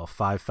 points as well.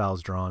 5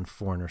 fouls drawn,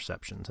 4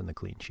 interceptions, and the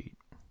clean sheet.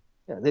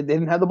 Yeah, they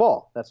didn't have the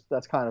ball. That's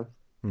kind of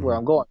where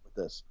I'm going with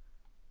this.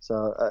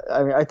 So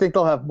I mean, I think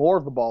they'll have more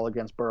of the ball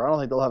against Burrow. I don't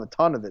think they'll have a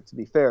ton of it, to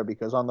be fair,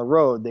 because on the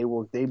road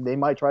they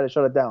might try to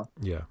shut it down.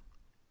 Yeah,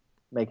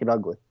 make it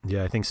ugly.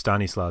 Yeah, I think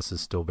Stanislas is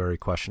still very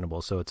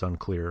questionable, so it's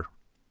unclear.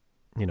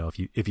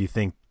 If you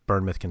think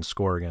Bournemouth can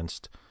score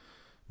against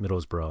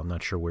Middlesbrough, I'm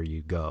not sure where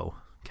you go.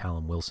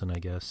 Callum Wilson, I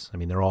guess. I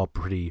mean, they're all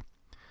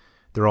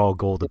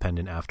goal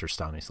dependent after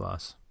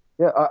Stanislas.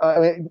 Yeah,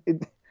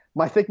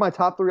 I think my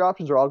top 3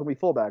 options are all going to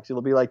be fullbacks.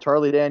 It'll be like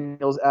Charlie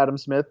Daniels, Adam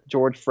Smith,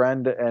 George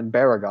Friend, and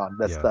Barragan.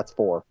 That's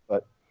 4.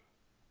 But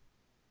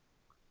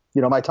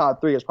my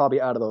top 3 is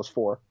probably out of those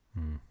 4.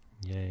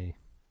 Yay!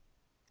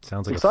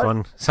 Sounds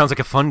like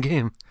a fun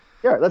game.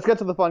 Yeah, let's get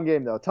to the fun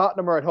game though.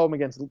 Tottenham are at home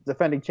against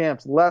defending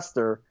champs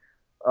Leicester.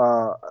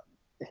 I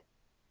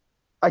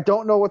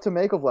don't know what to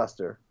make of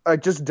Leicester. I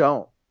just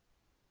don't.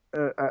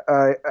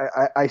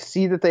 I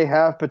see that they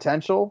have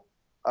potential.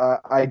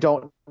 I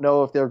don't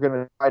know if they're going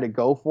to try to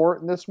go for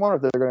it in this one, or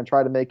if they're going to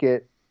try to make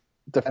it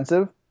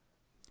defensive.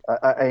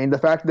 I mean, the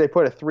fact that they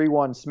put a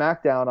 3-1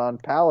 smackdown on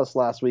Palace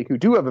last week, who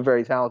do have a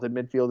very talented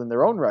midfield in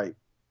their own right.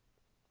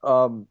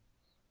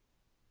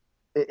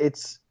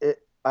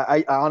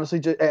 I honestly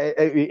just,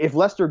 if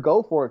Leicester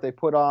go for it, they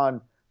put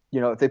on,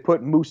 if they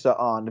put Musa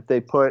on, if they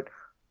put,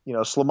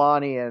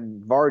 Slimani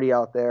and Vardy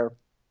out there,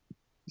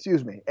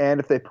 excuse me, and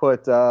if they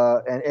put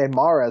and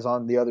Mahrez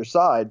on the other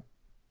side,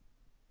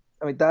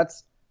 I mean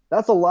that's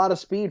a lot of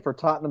speed for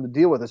Tottenham to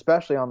deal with,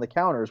 especially on the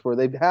counters where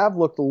they have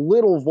looked a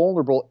little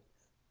vulnerable.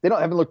 They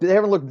haven't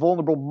looked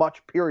vulnerable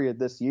much period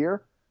this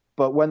year,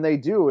 but when they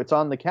do, it's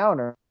on the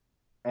counter,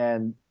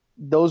 and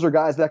those are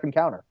guys that can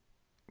counter.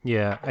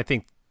 Yeah, I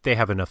think they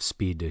have enough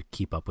speed to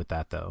keep up with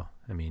that, though.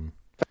 I mean,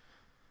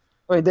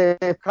 they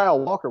have Kyle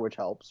Walker, which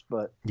helps,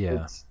 but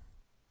yeah,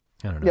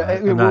 I don't know.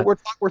 Yeah,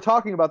 we're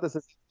talking about this.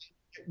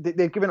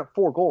 They've given up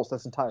 4 goals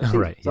this entire season.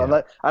 Right, so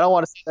yeah. I don't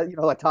want to say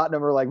that like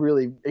Tottenham are like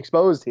really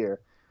exposed here.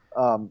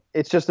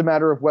 It's just a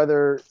matter of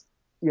whether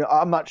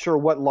I'm not sure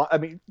what.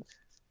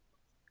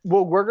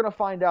 Well, we're going to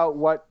find out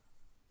what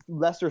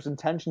Leicester's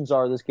intentions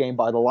are this game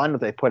by the line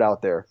that they put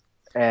out there,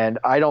 and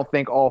I don't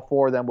think all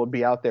 4 of them will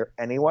be out there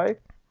anyway.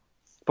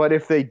 But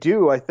if they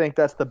do, I think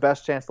that's the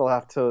best chance they'll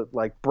have to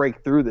like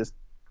break through this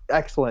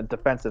excellent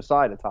defensive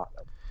side of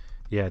Tottenham.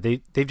 Yeah,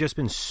 they've just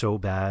been so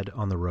bad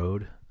on the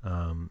road,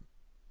 and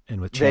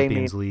with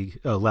Champions League,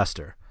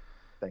 Leicester.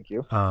 Thank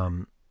you.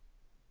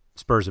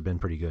 Spurs have been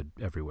pretty good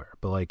everywhere,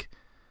 but like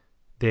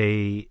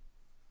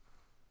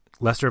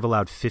Leicester have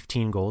allowed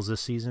 15 goals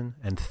this season,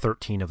 and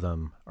 13 of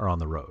them are on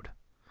the road,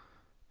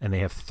 and they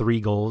have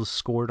 3 goals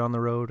scored on the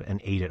road and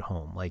 8 at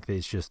home. Like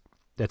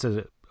that's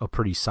a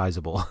pretty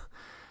sizable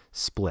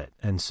split,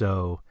 and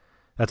so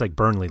that's like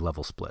Burnley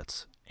level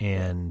splits.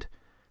 And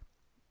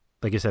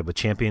like I said, with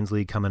Champions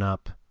League coming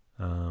up,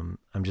 I'm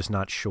just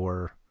not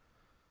sure.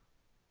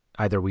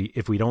 Either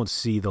if we don't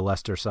see the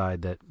Leicester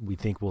side that we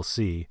think we'll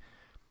see,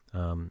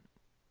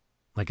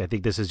 like I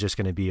think this is just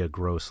going to be a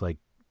gross, like,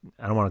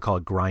 I don't want to call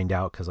it grind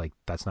out because like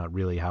that's not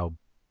really how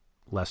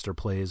Leicester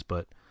plays,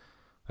 but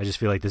I just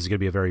feel like this is going to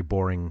be a very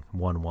boring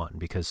 1-1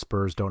 because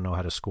Spurs don't know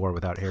how to score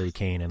without Harry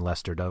Kane and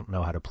Leicester don't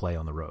know how to play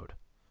on the road.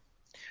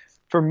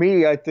 For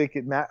me, I think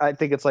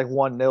it's like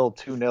 1-0,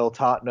 2-0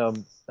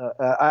 Tottenham.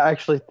 I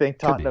actually think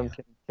Tottenham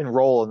can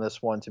roll in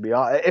this one. To be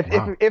honest,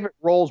 if it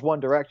rolls one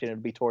direction,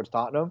 it'd be towards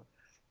Tottenham,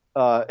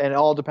 and it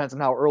all depends on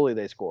how early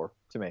they score.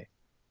 To me,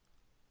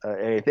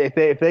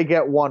 if they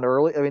get one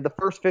early, I mean, the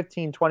first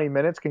 15-20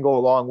 minutes can go a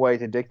long way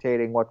to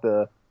dictating what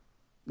the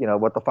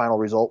final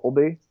result will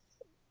be.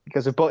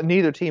 Because if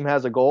neither team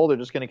has a goal, they're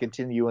just going to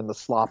continue in the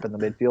slop in the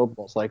midfield,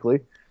 most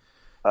likely.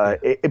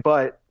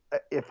 But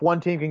if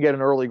one team can get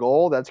an early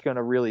goal, that's going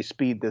to really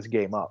speed this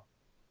game up.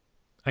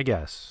 I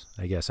guess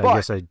I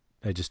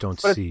just don't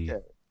see.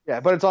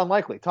 But it's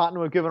unlikely.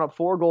 Tottenham have given up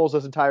 4 goals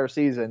this entire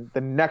season.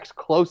 The next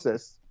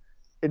closest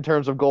in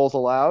terms of goals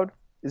allowed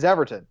is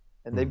Everton,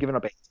 and they've given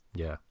up 8.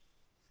 Yeah.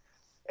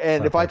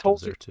 And if I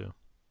told you, do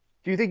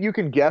you think you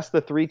can guess the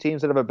 3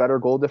 teams that have a better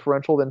goal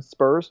differential than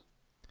Spurs?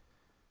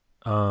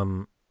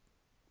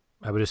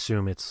 I would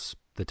assume it's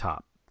the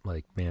top,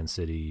 like Man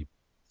City.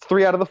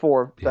 3 out of the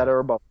 4 that are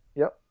above.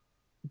 Yep.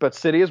 But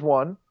City is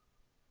 1.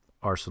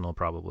 Arsenal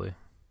probably.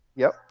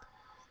 Yep.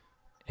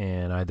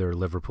 And either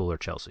Liverpool or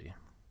Chelsea.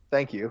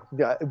 Thank you.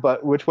 Yeah,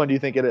 but which one do you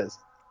think it is?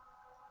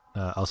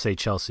 I'll say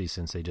Chelsea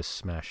since they just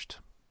smashed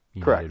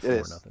United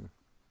 4-0.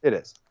 It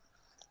is.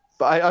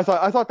 But I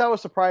thought that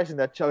was surprising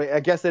that I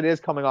guess it is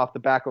coming off the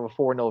back of a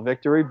 4-0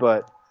 victory,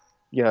 but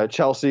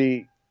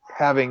Chelsea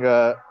having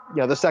the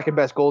second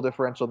best goal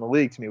differential in the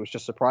league to me was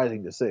just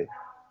surprising to see.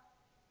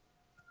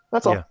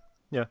 That's all.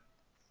 Yeah.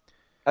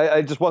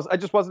 I just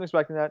wasn't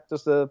expecting that.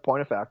 Just a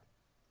point of fact.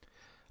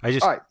 I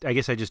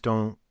guess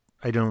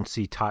I don't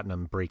see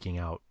Tottenham breaking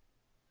out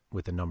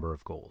with a number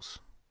of goals.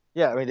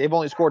 Yeah, I mean they've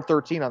only scored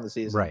 13 on the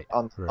season. Right.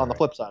 On the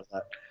flip side of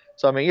that.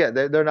 So I mean, yeah,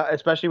 they're not,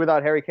 especially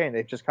without Harry Kane,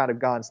 they've just kind of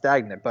gone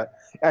stagnant. But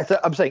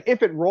I'm saying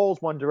if it rolls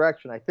one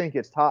direction, I think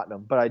it's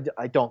Tottenham, but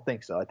I don't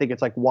think so. I think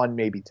it's like 1,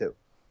 maybe 2.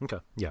 Okay.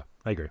 Yeah,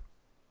 I agree.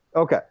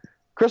 Okay.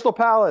 Crystal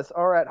Palace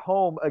are at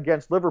home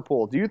against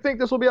Liverpool. Do you think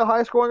this will be a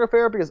high-scoring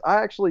affair? Because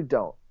I actually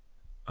don't.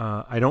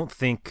 I don't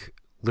think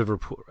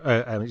Liverpool.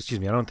 I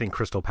don't think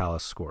Crystal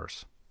Palace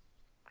scores.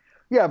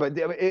 Yeah, but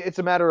it's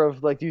a matter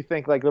of like, do you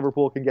think like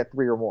Liverpool can get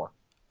 3 or more?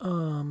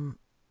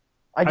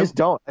 I just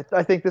don't.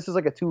 I think this is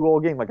like a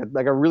 2-goal game, like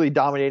a really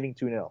dominating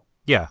 2-0.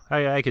 Yeah,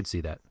 I could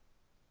see that.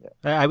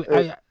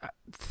 Yeah.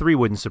 3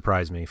 wouldn't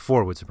surprise me.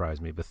 4 would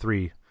surprise me, but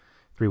 3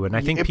 wouldn't.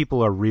 I think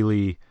people are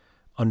really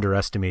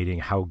underestimating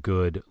how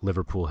good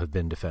Liverpool have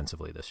been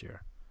defensively this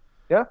year.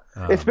 Yeah,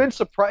 it's been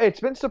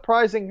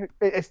surprising.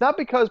 It's not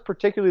because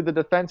particularly the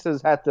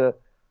defenses had to,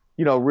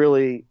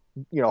 really,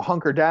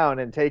 hunker down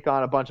and take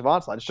on a bunch of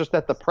onslaught. It's just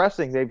that the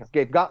pressing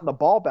they've gotten the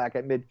ball back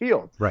at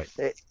midfield. Right.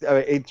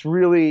 It's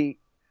really,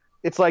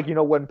 it's like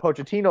when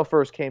Pochettino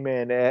first came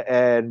in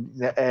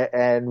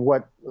and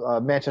what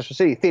Manchester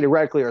City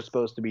theoretically are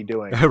supposed to be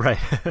doing. Right.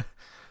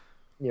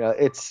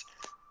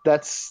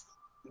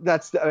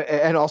 That's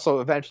and also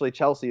eventually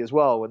Chelsea as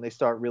well when they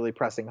start really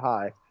pressing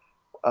high.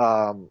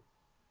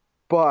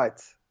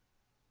 But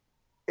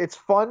it's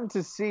fun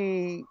to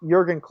see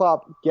Jurgen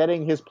Klopp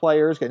getting his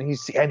players, and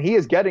he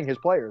is getting his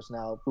players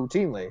now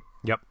routinely.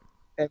 Yep.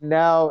 And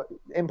now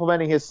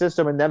implementing his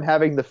system and them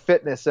having the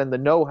fitness and the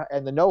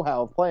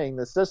know-how of playing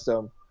the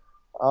system.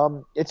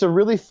 It's a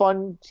really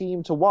fun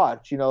team to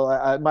watch.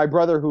 My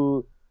brother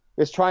who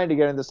is trying to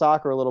get into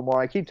soccer a little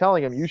more, I keep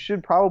telling him you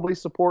should probably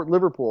support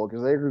Liverpool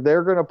because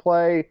they're going to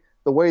play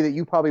the way that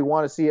you probably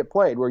want to see it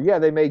played. Where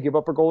they may give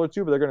up a goal or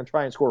 2, but they're going to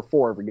try and score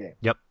 4 every game.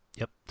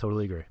 Yep,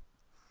 totally agree.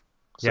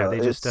 So yeah, they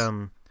just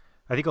I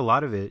think a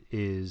lot of it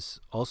is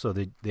also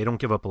they don't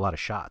give up a lot of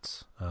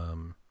shots.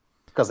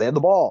 Because they have the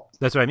ball.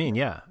 That's what I mean.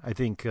 Yeah, I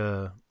think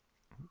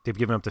they've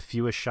given up the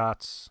fewest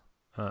shots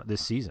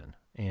this season,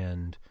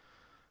 and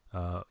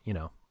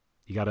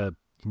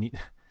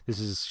this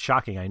is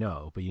shocking, I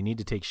know, but you need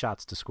to take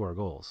shots to score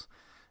goals,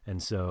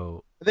 and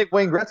so I think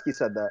Wayne Gretzky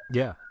said that.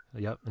 Yeah,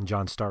 yep, and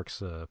John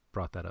Starks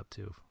brought that up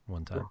too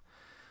one time. Yeah.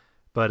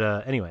 But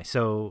anyway,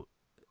 so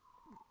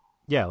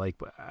yeah, like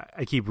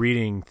I keep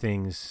reading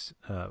things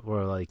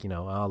where like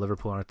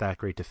Liverpool aren't that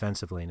great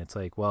defensively, and it's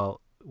like,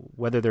 well,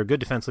 whether they're good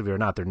defensively or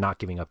not, they're not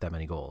giving up that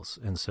many goals.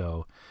 And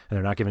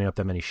they're not giving up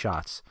that many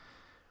shots.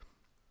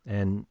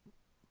 And,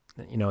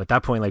 at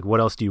that point, like, what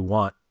else do you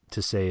want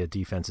to say a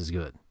defense is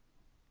good?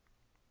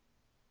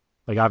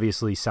 Like,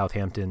 obviously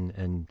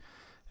Southampton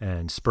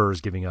and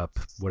Spurs giving up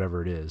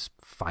whatever it is,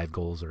 5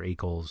 goals or 8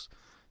 goals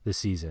this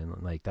season,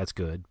 like, that's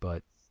good.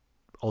 But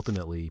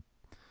ultimately,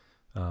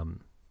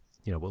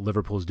 what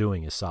Liverpool's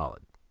doing is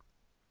solid.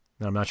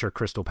 And I'm not sure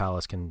Crystal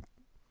Palace can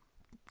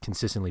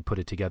consistently put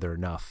it together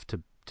enough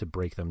to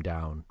break them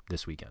down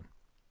this weekend.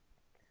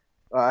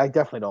 I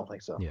definitely don't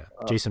think so. Yeah.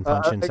 Jason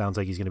Funchin sounds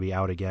like he's going to be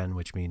out again,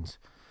 which means,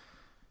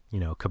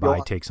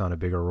 Cabaye takes on a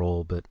bigger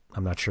role, but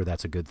I'm not sure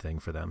that's a good thing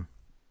for them.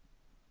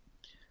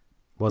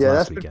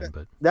 Last weekend,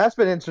 but that's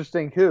been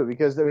interesting too,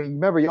 because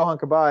remember Johan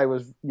Cabaye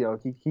was,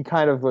 he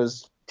kind of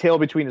was tail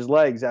between his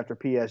legs after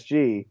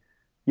PSG,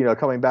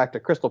 coming back to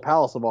Crystal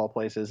Palace of all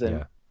places,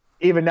 and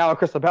even now at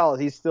Crystal Palace,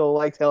 he's still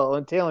like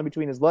tailing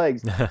between his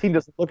legs. Team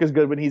doesn't look as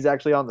good when he's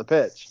actually on the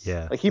pitch.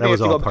 Yeah, like he that may was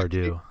have to all go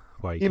Pardew.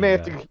 He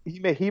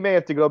may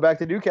have to go back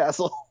to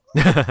Newcastle.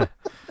 I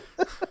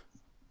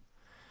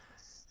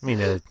mean,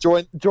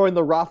 join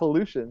the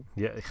Rafalution.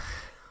 Yeah,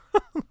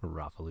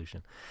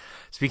 Rafalution.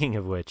 Speaking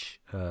of which,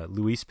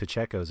 Luis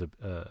Pacheco's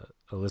a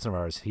listener of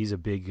ours. He's a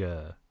big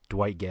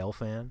Dwight Gale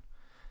fan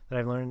that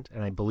I've learned,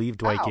 and I believe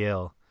Dwight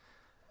Gale.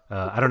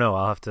 I don't know.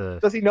 I'll have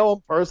to. Does he know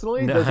him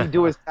personally? No. Does he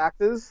do his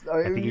taxes?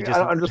 I don't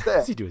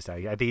understand. Does he do his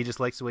taxes? I think he just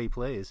likes the way he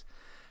plays.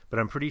 But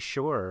I'm pretty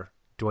sure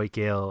Dwight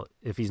Gale,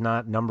 if he's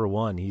not number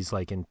 1, he's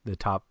like in the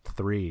top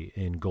 3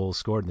 in goals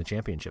scored in the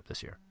championship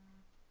this year.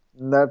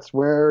 And that's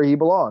where he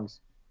belongs.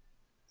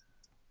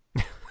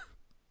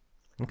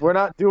 Okay. We're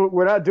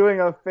not doing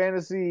a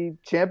fantasy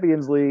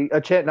Champions League,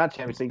 not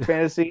Champions League,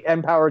 fantasy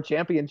Empower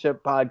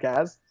Championship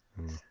podcast.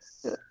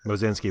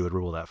 Mozinski would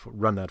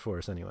run that for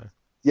us anyway.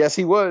 Yes,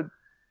 he would.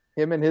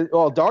 Him and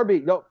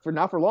Darby. No,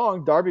 not for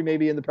long. Darby may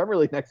be in the Premier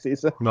League next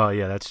season. Well,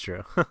 yeah, that's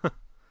true.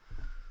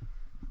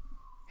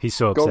 He's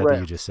so upset that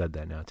you just said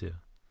that now too.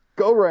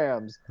 Go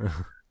Rams!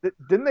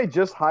 Didn't they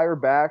just hire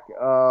back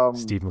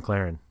Steve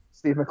McLaren?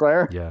 Steve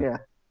McLaren. Yeah.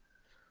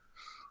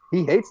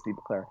 He hates Steve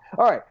McLaren.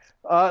 All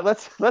right,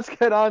 let's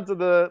get on to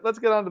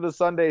the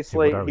Sunday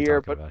slate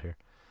here.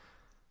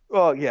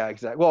 Well, yeah,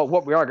 exactly. Well,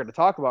 what we are going to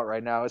talk about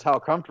right now is how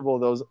comfortable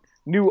those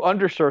new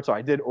undershirts are.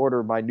 I did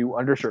order my new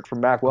undershirt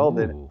from Mack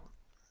Weldon,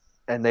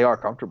 and they are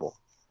comfortable.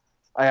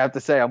 I have to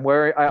say, I'm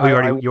wearing.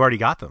 You already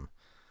got them?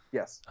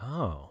 Yes.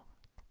 Oh,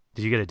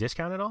 did you get a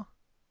discount at all?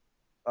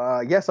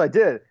 Yes, I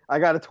did. I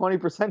got a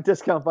 20%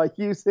 discount by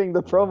using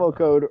the promo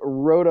code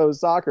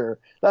ROTOSoccer.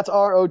 That's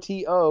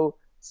ROTO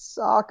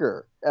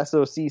Soccer,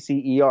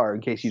 SOCCER.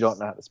 In case you don't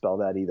know how to spell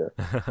that either.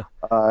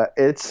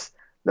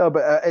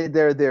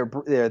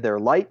 They're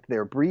light,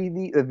 they're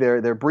breathy,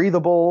 they're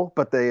breathable,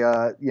 but they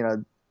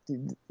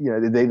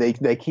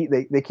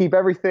they keep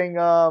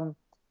everything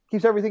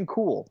keeps everything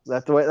cool.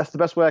 That's the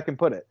best way I can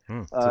put it.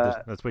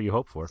 So that's what you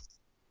hope for.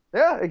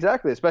 Yeah,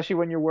 exactly. Especially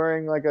when you're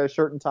wearing like a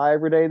shirt and tie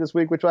every day this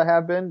week, which I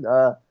have been.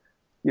 On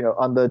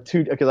the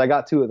 2, because I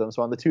got 2 of them.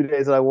 So on the 2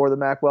 days that I wore the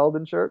Mack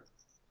Weldon shirt,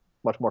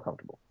 much more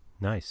comfortable.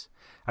 Nice.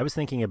 I was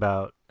thinking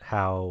about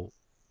how,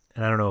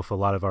 and I don't know if a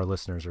lot of our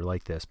listeners are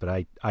like this,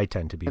 but I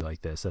tend to be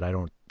like this, that I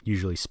don't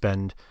usually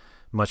spend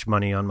much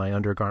money on my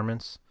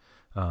undergarments.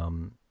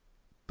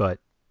 But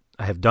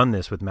I have done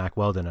this with Mack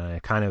Weldon, and I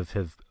kind of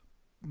have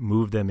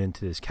moved them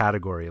into this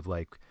category of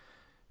like,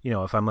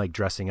 if I'm like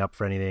dressing up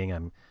for anything,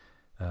 I'm,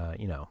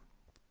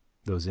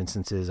 those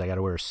instances I got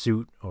to wear a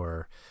suit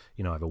or,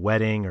 I have a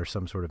wedding or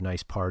some sort of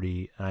nice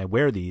party, and I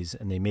wear these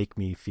and they make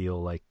me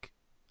feel like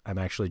I'm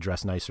actually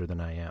dressed nicer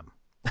than I am.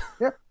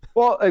 Yeah.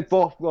 Well,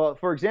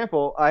 for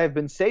example, I have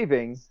been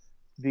saving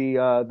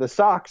the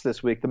socks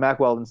this week, the Mack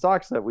Weldon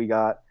socks that we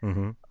got.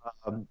 Mm-hmm.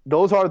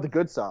 Those are the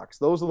good socks.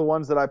 Those are the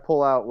ones that I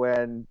pull out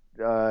when,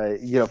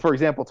 for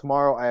example,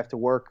 tomorrow I have to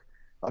work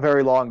a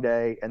very long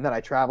day and then I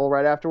travel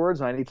right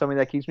afterwards and I need something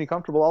that keeps me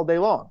comfortable all day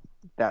long.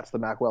 That's the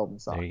Mack Weldon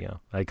sock. There you go.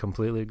 I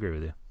completely agree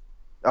with you.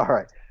 All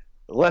right.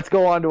 Let's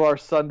go on to our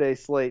Sunday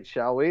slate,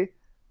 shall we?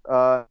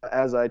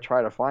 As I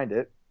try to find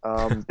it.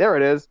 There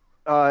it is.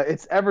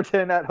 It's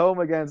Everton at home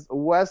against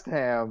West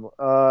Ham.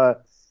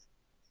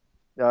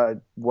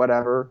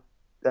 Whatever.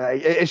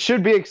 It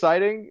should be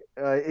exciting.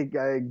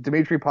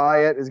 Dimitri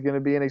Payet is going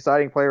to be an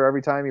exciting player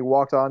every time he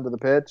walks onto the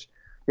pitch.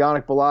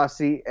 Yannick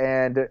Bolasie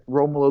and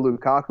Romelu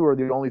Lukaku are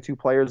the only 2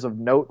 players of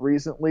note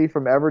recently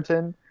from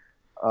Everton.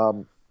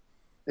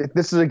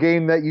 This is a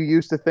game that you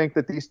used to think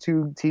that these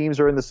 2 teams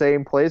are in the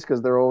same place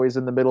because they're always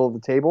in the middle of the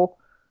table.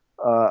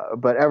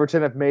 But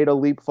Everton have made a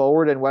leap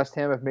forward and West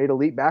Ham have made a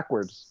leap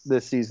backwards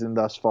this season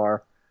thus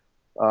far.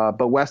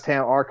 But West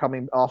Ham are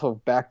coming off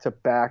of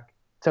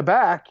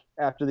back-to-back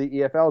after the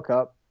EFL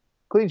Cup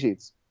clean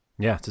sheets.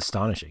 Yeah, it's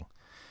astonishing.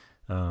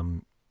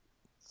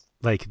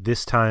 Like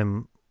this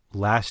time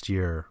last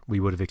year, we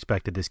would have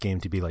expected this game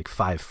to be like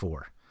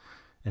 5-4.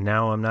 And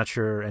now I'm not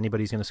sure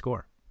anybody's going to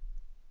score.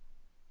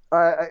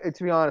 To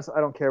be honest,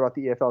 I don't care about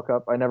the EFL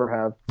Cup. I never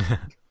have.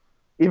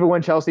 Even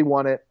when Chelsea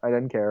won it, I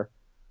didn't care.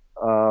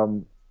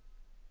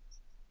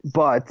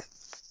 But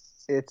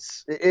it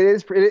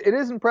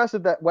is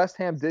impressive that West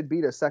Ham did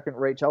beat a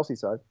second-rate Chelsea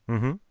side.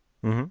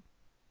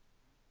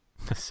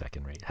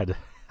 Second rate. Had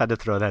to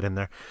throw that in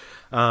there.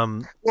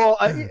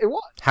 It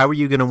was. How are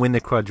you going to win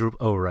the quadruple?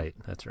 Oh, right.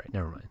 That's right.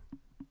 Never mind.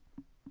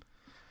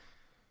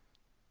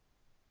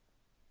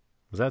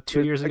 Was that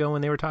 2 years ago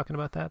when they were talking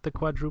about that, the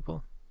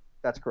quadruple?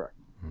 That's correct.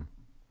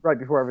 Right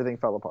before everything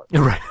fell apart.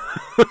 Right.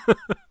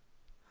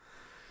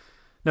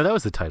 No, that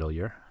was the title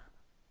year.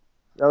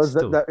 That was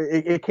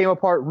it came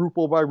apart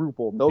ruple by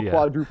ruple. No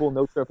quadruple,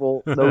 no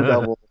triple, no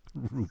double.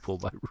 Ruple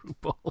by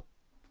ruple.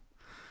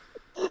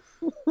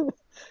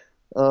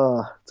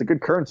 It's a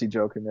good currency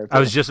joke in there, too. I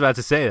was just about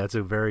to say that's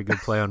a very good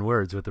play on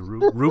words with the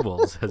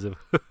rubles.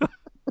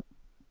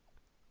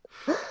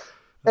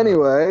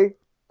 Anyway,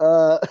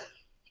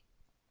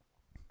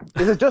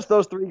 is it just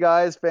those three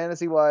guys,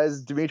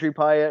 fantasy-wise? Dimitri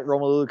Payet,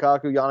 Romelu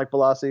Lukaku, Yannick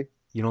Bolasie?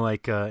 You don't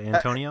like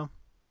Antonio?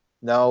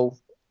 No.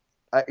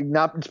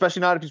 Especially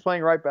not if he's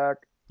playing right back.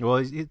 Well,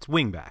 it's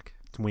wing back.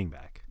 It's wing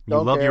back. You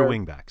love your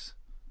wing backs.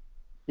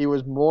 He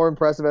was more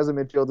impressive as a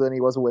midfielder than he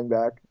was a wing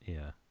back.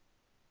 Yeah.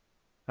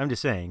 I'm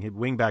just saying,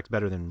 wing back's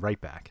better than right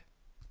back.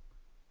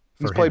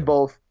 He's played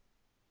both.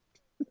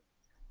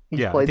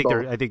 I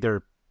think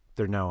they're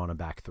now on a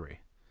back three.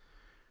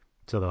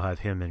 So they'll have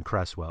him and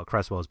Cresswell.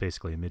 Cresswell is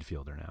basically a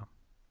midfielder now.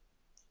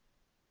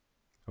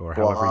 Or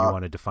however you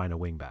want to define a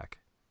wing back.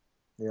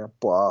 Yeah,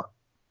 blah.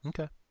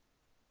 Okay.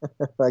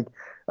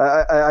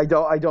 I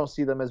don't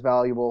see them as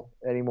valuable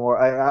anymore.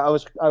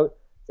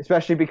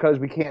 Especially because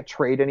we can't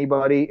trade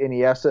anybody in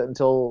Iniesta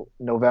until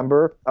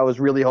November. I was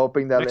really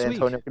hoping that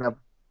Antonio can have.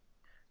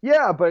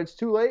 Yeah, but it's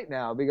too late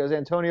now because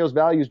Antonio's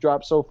value's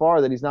dropped so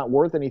far that he's not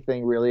worth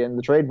anything really in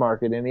the trade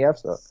market in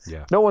Iniesta.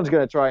 Yeah. No one's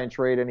going to try and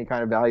trade any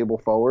kind of valuable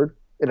forward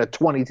in a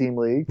 20-team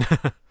league.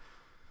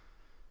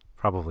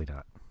 Probably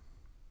not.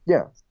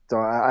 Yeah. So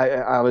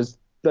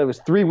that was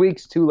 3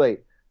 weeks too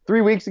late.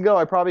 3 weeks ago,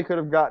 I probably could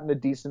have gotten a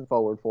decent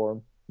forward for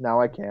him. Now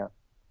I can't.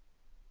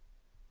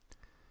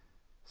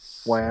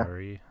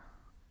 Sorry.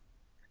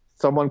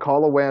 Someone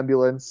call a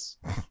wambulance.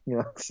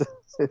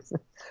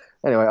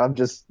 Anyway, I'm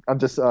just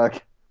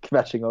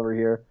kvetching over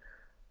here.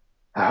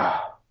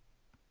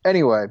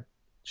 Anyway,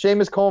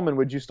 Seamus Coleman,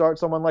 would you start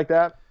someone like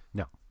that?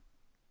 No.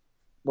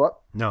 What?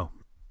 No.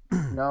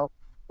 No.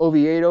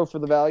 Oviedo for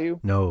the value?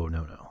 No.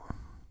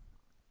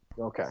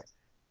 Okay.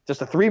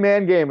 Just a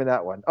 3-man game in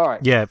that one. All right.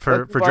 Yeah,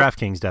 for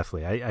DraftKings,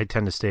 definitely. I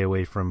tend to stay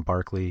away from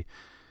Barkley.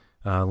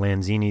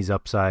 Lanzini's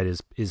upside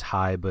is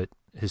high, but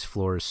his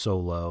floor is so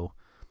low.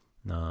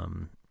 I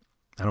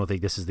don't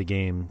think this is the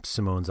game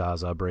Simone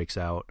Zaza breaks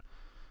out,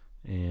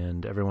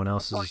 and everyone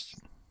else is.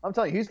 I'm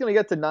telling you, he's going to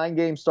get to 9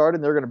 games started,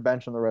 and they're going to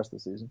bench him the rest of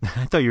the season.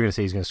 I thought you were going to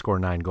say he's going to score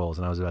 9 goals,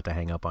 and I was about to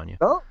hang up on you.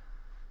 No,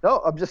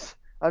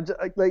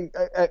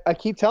 I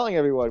keep telling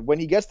everyone when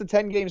he gets to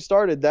 10 games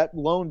started, that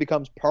loan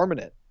becomes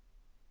permanent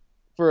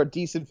for a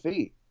decent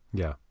fee.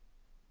 Yeah,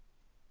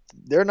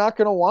 they're not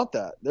going to want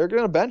that. They're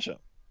going to bench him.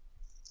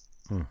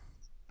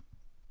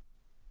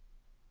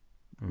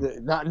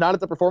 Not at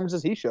the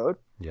performances he showed.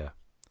 Yeah.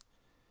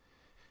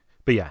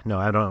 But yeah, no,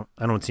 I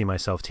don't see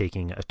myself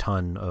taking a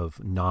ton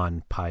of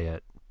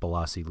non-Payet,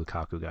 Bolasie,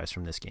 Lukaku guys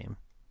from this game.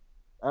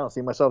 I don't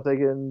see myself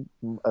taking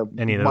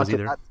any of those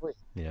either.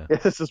 Yeah.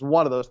 This is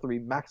one of those 3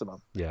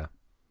 maximum. Yeah.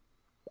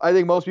 I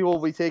think most people will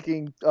be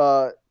taking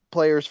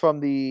players from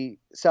the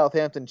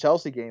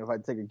Southampton-Chelsea game, if I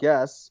had to take a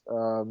guess.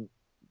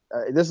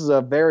 This is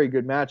a very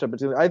good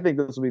matchup. I think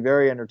this will be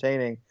very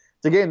entertaining.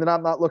 It's a game that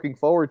I'm not looking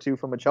forward to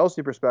from a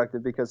Chelsea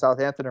perspective because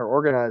Southampton are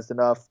organized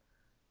enough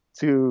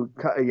to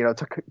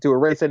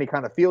erase any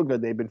kind of feel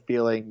good they've been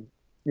feeling,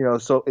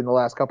 so in the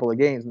last couple of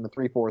games in the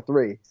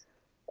 3-4-3.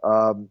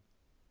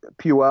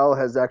 Puel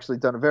has actually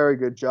done a very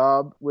good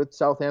job with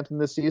Southampton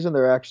this season.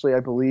 They're actually, I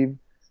believe,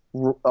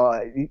 in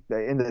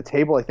the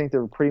table, I think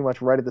they're pretty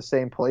much right at the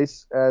same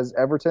place as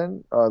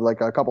Everton,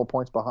 like a couple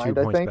points behind.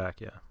 2 points I think. Back,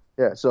 yeah.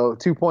 Yeah, so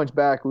 2 points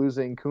back,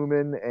 losing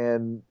Koeman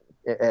and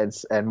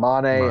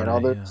Mane and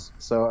others. Yeah.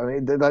 So I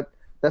mean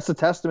that's a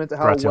testament to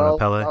how well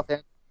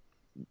Southampton.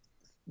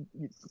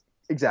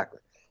 Exactly.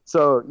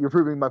 So you're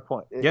proving my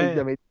point. Yeah.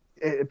 I mean,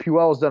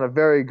 Puel's done a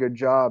very good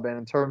job, and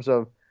in terms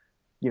of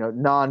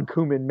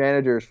non-Koeman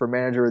managers for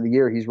manager of the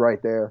year, he's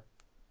right there.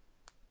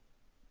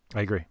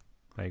 I agree.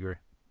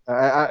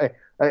 I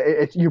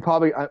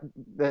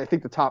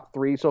think the top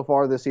 3 so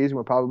far this season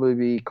would probably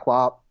be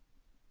Klopp,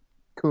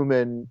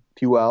 Koeman,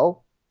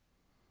 Puel.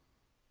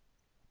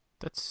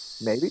 That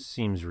maybe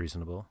seems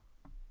reasonable.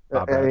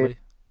 Bob Bradley?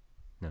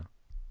 No.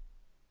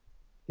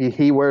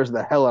 He wears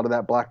the hell out of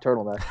that black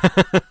turtleneck.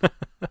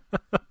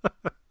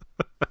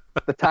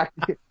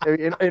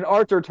 In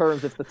Archer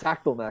terms, it's the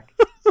tactile neck.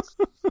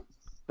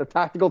 The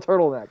tactical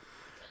turtleneck.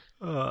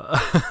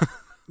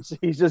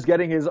 He's just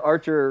getting his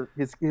Archer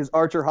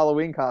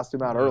Halloween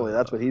costume out early.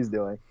 That's what he's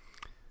doing.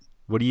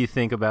 What do you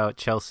think about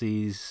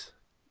Chelsea's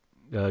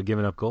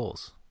giving up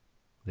goals?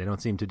 They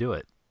don't seem to do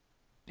it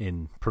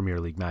in Premier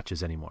League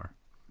matches anymore.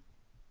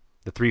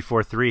 The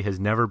 3-4-3 has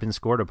never been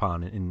scored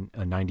upon in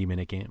a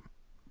 90-minute game.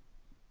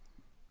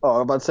 Oh,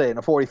 I'm about to say, in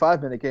a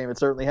 45-minute game, it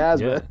certainly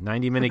has been.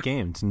 90-minute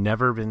game. It's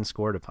never been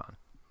scored upon.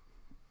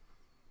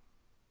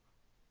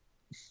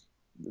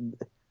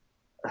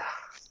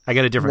 I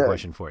got a different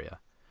question for you.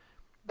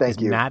 Thank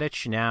you. Is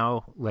Matic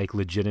now like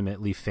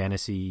legitimately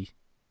fantasy?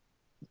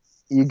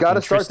 You got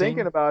to start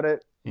thinking about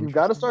it. You've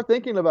got to start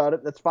thinking about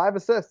it. That's 5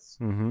 assists.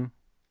 Mm-hmm.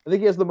 I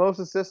think he has the most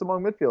assists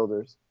among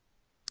midfielders.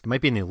 It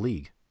might be in the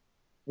league.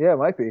 Yeah, it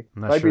might be.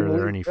 I'm not sure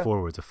there are any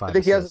forwards of 5 I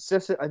think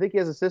assists. I think he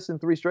has assists in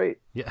 3 straight.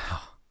 Yeah.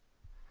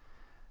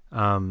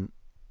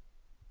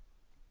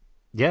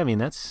 Yeah, I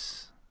mean, I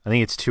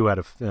think it's 2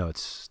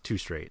 it's 2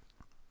 straight.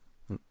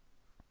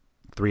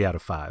 3 out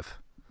of 5.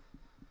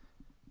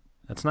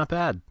 That's not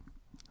bad.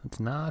 That's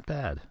not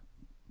bad.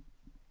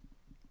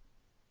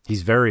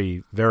 He's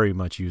very, very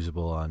much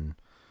usable on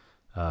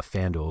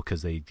FanDuel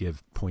because they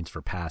give points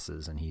for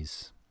passes, and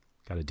he's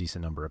got a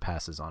decent number of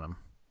passes on him.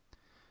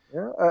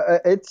 Yeah,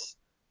 it's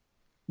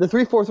the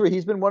 3-4-3.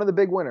 He's been one of the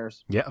big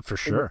winners. Yeah, for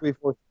sure.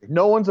 3-4-3.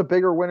 No one's a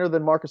bigger winner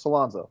than Marcus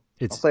Alonso.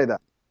 I'll say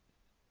that.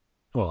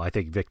 Well, I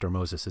think Victor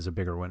Moses is a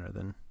bigger winner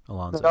than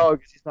Alonso. No,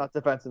 because he's not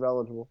defensive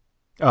eligible.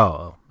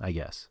 Oh, I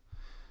guess.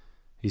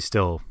 He's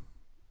still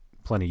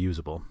plenty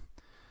usable.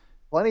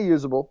 Plenty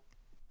usable.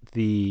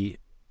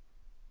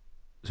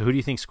 So who do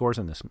you think scores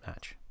in this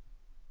match?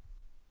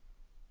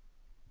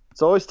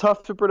 It's always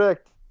tough to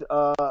predict.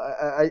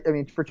 I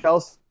mean, for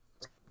Chelsea,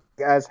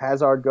 as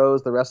Hazard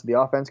goes, the rest of the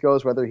offense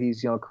goes, whether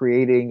he's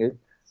creating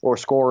or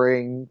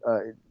scoring.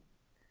 I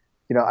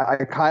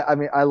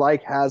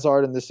like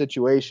Hazard in this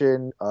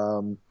situation.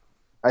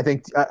 I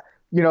think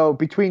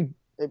between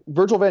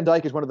Virgil van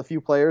Dijk is one of the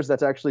few players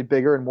that's actually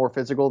bigger and more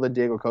physical than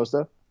Diego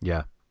Costa.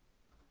 Yeah.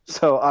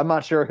 So I'm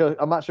not sure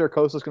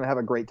Costa's going to have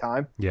a great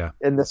time. Yeah.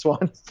 In this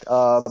one.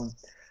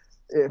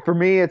 For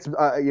me, it's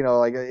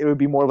it would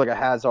be more like a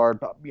Hazard.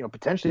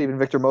 Potentially even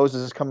Victor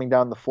Moses is coming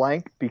down the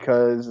flank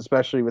because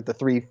especially with the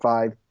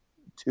 3-5-2,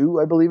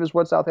 I believe is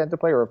what Southampton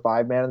play, or a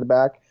 5-man in the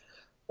back.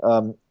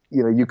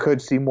 You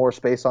could see more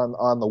space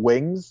on the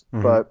wings,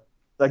 but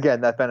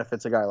again, that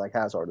benefits a guy like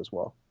Hazard as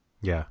well.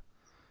 Yeah.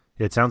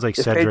 It sounds like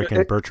Cedric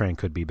and Bertrand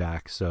could be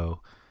back. So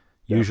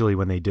usually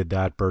when they did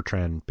that,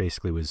 Bertrand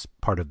basically was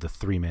part of the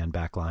 3-man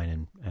back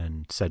line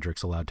and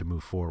Cedric's allowed to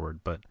move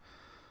forward, but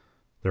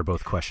they're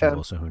both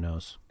questionable, so who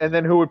knows? And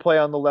then who would play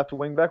on the left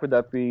wing back? Would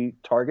that be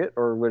Target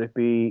or would it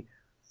be?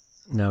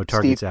 No,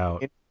 Target's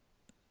out.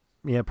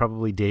 Yeah,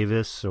 probably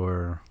Davis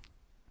or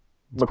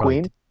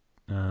McQueen.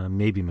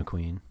 Maybe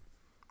McQueen,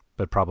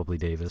 but probably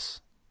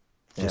Davis,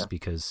 just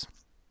because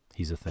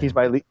he's a thing.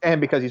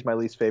 Because he's my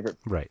least favorite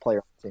player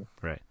on the team.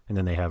 Right, and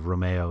then they have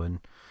Romeo and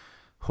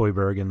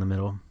Højbjerg in the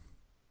middle.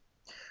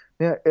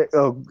 Yeah,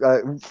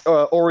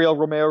 Oriol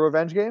Romeo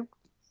revenge game.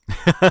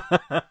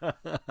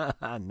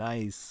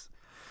 Nice.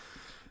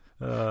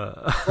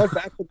 Went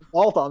back to the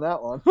vault on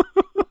that one.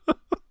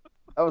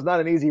 That was not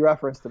an easy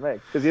reference to make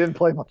because he didn't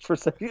play much for.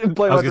 He didn't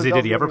play. I was going to say,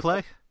 did he ever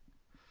play?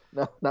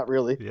 No, not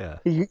really. Yeah.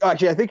 I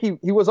think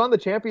he was on the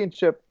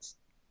championship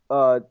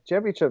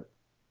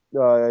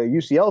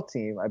UCL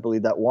team, I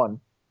believe, that won.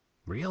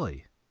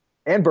 Really?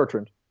 And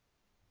Bertrand.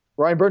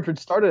 Ryan Bertrand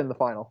started in the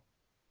final.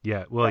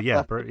 Yeah. Well,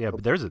 yeah,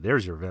 but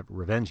there's your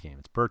revenge game.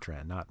 It's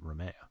Bertrand, not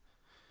Romeo.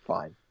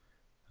 Fine.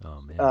 Oh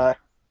man.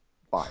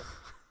 Fine.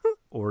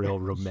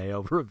 Oriol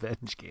Romeo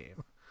revenge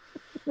game.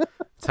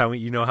 That's how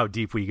you know how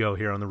deep we go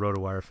here on the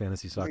RotoWire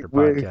Fantasy Soccer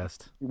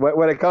Podcast.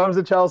 When it comes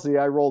to Chelsea,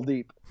 I roll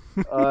deep.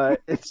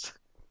 It's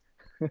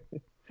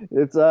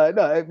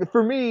no,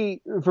 for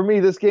me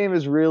this game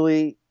is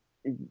really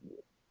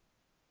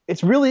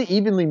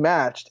evenly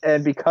matched,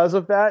 and because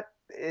of that,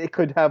 this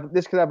could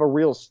have a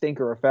real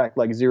stinker effect,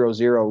 like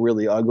 0-0,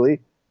 really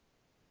ugly.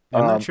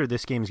 I'm not sure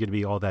this game is going to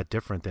be all that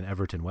different than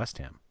Everton West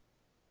Ham.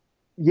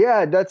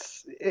 Yeah,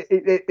 it's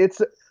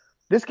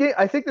this game.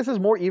 I think this is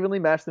more evenly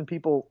matched than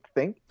people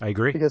think. I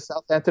agree, because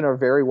Southampton are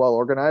very well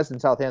organized, and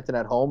Southampton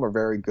at home are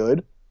very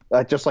good,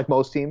 just like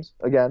most teams.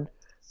 Again,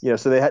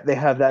 so they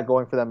have that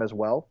going for them as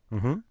well.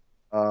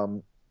 Mm-hmm.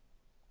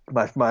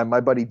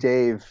 My buddy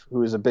Dave,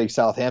 who is a big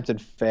Southampton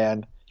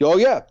fan. Oh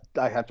yeah,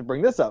 I have to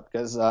bring this up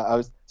because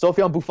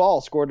Sofiane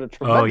Boufal scored a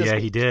tremendous. Oh yeah,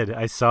 he did.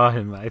 I saw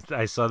him.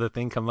 I saw the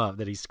thing come up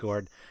that he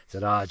scored. I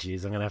said, "Oh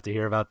geez, I'm gonna have to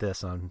hear about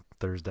this on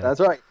Thursday." That's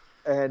right.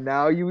 And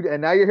now you're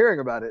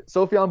hearing about it.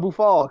 Sofiane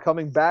Boufal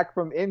coming back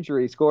from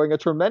injury, scoring a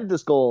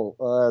tremendous goal.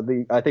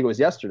 I think it was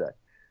yesterday,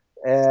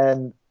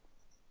 and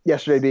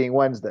yesterday being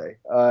Wednesday.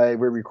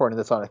 We're recording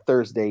this on a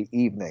Thursday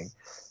evening.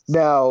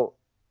 Now,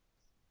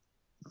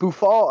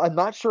 Boufal, I'm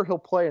not sure he'll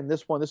play in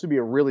this one. This would be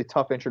a really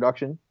tough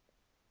introduction.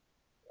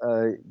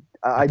 I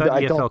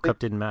thought EFL Cup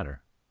didn't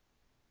matter.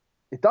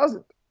 It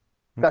doesn't. Okay.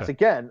 That's,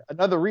 again,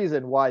 another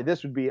reason why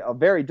this would be a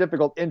very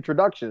difficult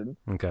introduction.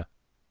 Okay.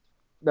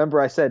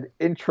 Remember, I said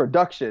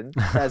introduction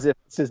as if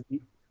this is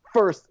the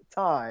first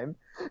time,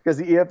 because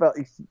the EFL.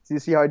 Do you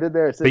see how I did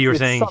there? But you were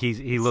saying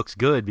he looks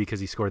good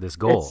because he scored this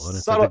goal.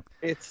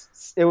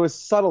 It was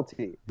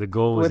subtlety. The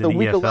goal was in the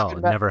EFL.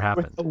 It never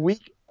happened. With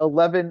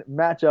 11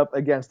 matchup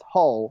against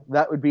Hull,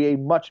 that would be a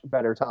much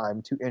better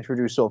time to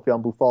introduce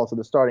Sofiane Boufal to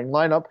the starting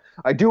lineup.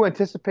 I do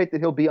anticipate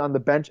that he'll be on the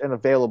bench and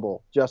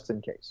available just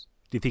in case.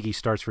 Do you think he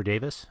starts for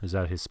Davis? Is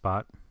that his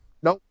spot?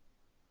 Nope.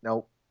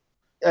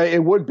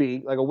 It would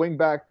be like a wing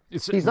back.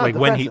 He's not like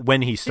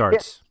when he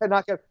starts. He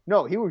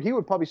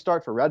would probably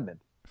start for Redmond.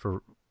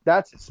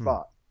 That's his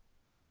spot.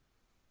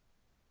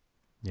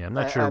 Yeah, I'm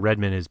not sure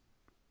Redmond is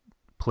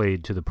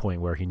played to the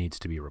point where he needs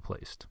to be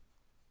replaced.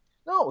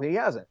 No, he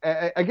hasn't.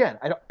 Again,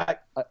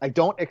 I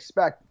don't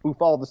expect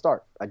Boufal to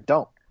start. I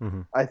don't.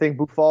 Mm-hmm. I think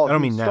Boufal. I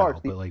don't mean now,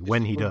 but like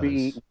when he does.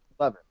 Be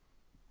 11.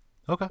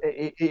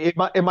 Okay. It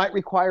might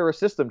require a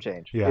system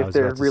change. Yeah, if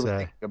they're really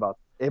thinking about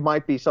it. It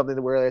might be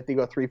something where they have to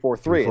go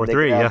 3-4-3.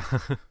 3-4-3,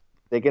 yeah.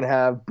 They can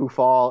have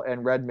Boufal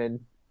and Redmond,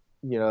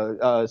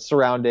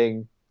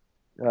 surrounding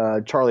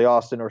Charlie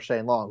Austin or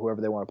Shane Long, whoever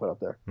they want to put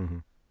up there. Mm-hmm.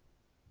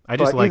 I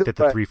just like that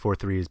the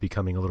 3-4-3 is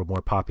becoming a little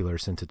more popular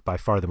since it's by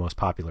far the most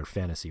popular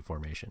fantasy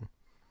formation.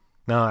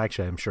 No,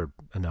 actually, I'm sure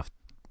enough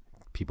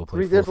people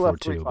play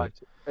 4-4-2. But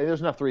there's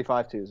enough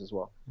 3-5-2s as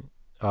well.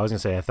 I was going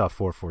to say I thought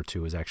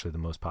 4-4-2 was actually the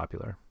most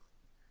popular.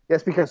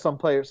 Yes, because some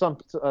players,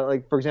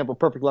 like for example,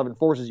 Perfect 11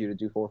 forces you to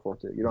do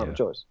 4-4-2. You don't have a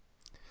choice.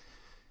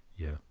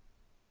 Yeah.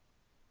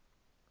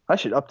 I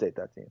should update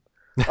that team.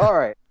 All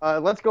right,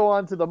 let's go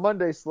on to the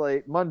Monday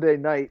slate. Monday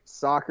night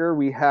soccer.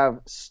 We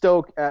have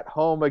Stoke at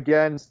home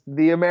against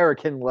the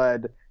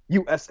American-led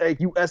USA.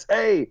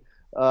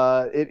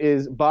 It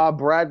is Bob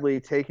Bradley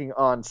taking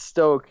on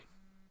Stoke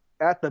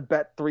at the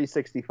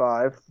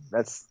Bet365.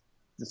 That's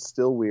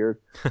still weird.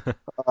 A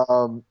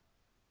lot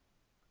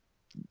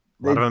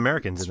of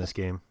Americans in this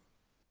game.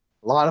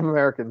 A lot of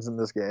Americans in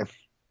this game.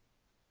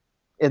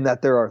 In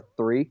that there are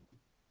 3.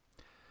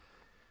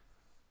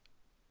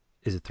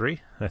 Is it 3?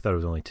 I thought it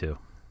was only 2.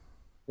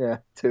 Yeah,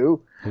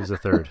 2. Who's the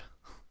third?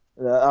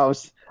 I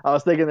was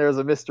thinking there was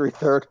a mystery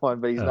third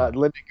one, but he's not.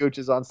 Lyndon Gooch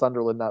is on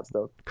Sunderland, not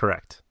Stoke.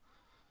 Correct.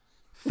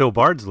 Phil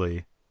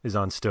Bardsley is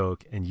on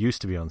Stoke and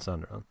used to be on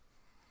Sunderland.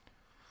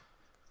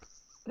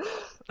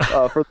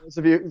 For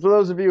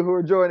those of you who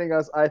are joining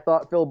us, I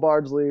thought Phil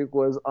Bardsley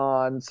was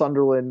on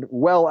Sunderland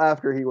well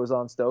after he was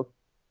on Stoke.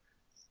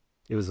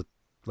 It was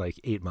like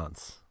 8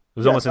 months. It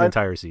was almost an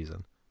entire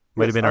season.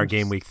 Might have been our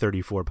Game Week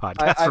 34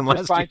 podcast from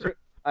last year.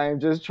 I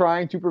am just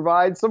trying to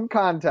provide some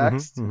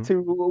context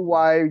to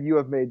why you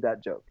have made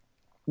that joke.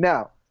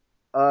 Now,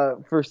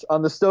 first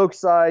on the Stoke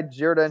side,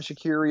 Xherdan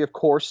Shaqiri, of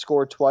course,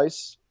 scored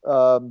twice.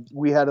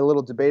 We had a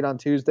little debate on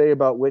Tuesday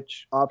about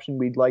which option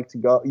we'd like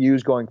to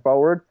use going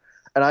forward,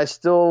 and I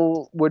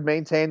still would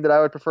maintain that I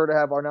would prefer to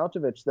have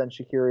Arnautovic than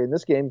Shaqiri in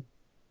this game.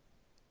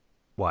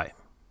 Why?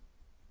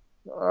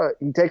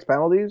 He takes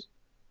penalties.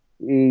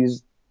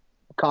 He's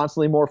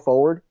constantly more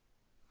forward.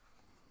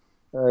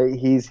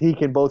 He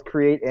can both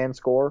create and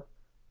score,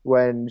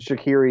 when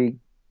Shaqiri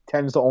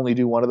tends to only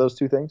do one of those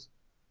two things.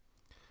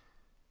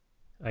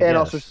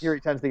 Also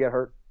Shaqiri tends to get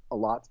hurt a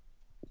lot.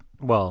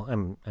 Well,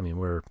 I mean,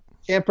 we're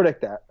can't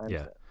predict that.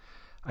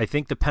 I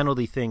think the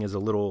penalty thing is a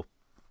little.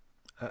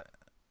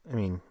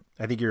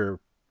 I think you're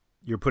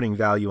putting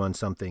value on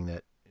something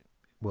that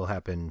will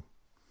happen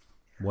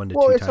 1 to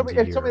 2 times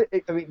a year.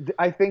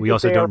 I think we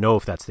also don't know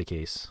if that's the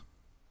case.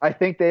 I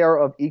think they are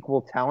of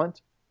equal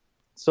talent.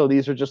 So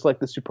these are just like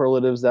the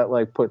superlatives that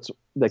like puts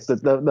like the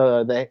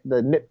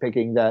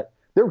nitpicking that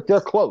they're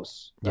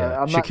close.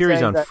 Yeah,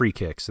 Shaqiri's on free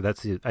kicks, so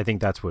I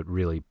think that's what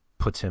really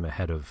puts him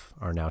ahead of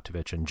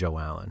Arnautovic and Joe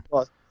Allen.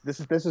 Well,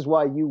 this is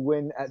why you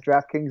win at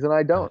DraftKings and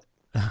I don't.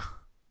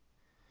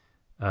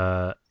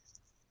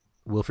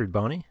 Wilfried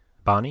Bony,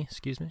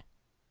 excuse me.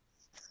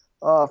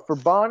 For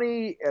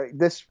Bonnie,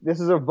 this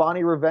is a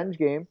Bonnie revenge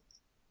game.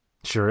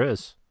 Sure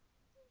is,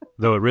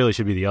 though it really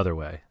should be the other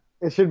way.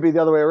 It should be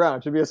the other way around.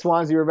 It should be a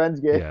Swansea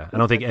revenge game. Yeah, I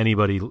don't think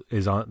anybody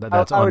is on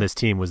this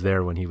team was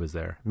there when he was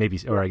there. Maybe,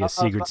 or I guess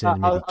Sigurdsson,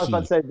 maybe Key. I was about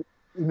to say,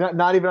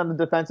 not even on the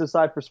defensive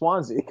side for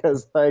Swansea,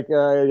 because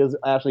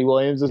Ashley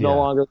Williams is no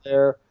longer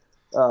there.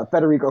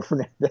 Federico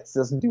Fernandez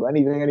doesn't do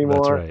anything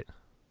anymore. That's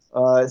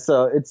right.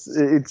 So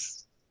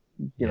it's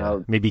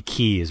maybe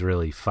Key is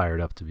really fired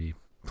up to be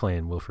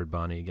playing Wilfried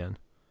Bony again.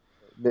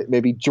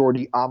 Maybe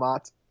Jordi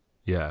Amat.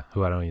 Yeah,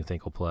 who I don't even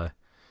think will play.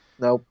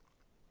 Nope.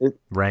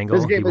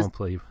 Wrangle, he won't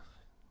play.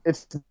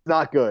 It's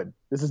not good.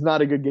 This is not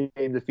a good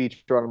game to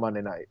feature on a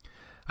Monday night.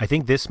 I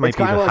think this might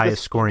be the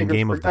highest scoring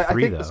game of the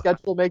 3, though. The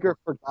schedule maker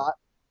forgot.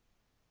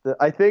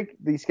 I think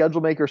the schedule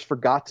makers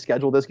forgot to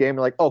schedule this game.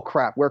 They're like, oh,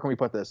 crap, where can we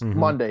put this? Mm-hmm.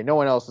 Monday, no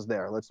one else is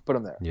there. Let's put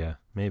them there. Yeah,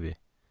 maybe.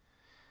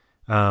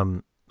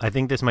 I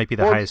think this might be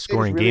the highest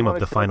scoring game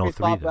of the final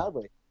 3,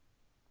 though.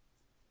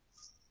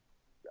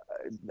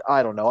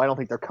 I don't know. I don't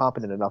think they're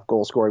competent enough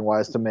goal scoring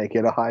wise to make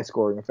it a high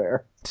scoring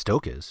affair.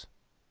 Stoke is.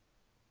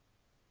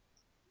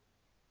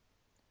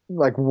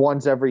 Like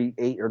once every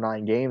 8 or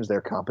 9 games, they're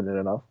competent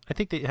enough. I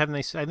think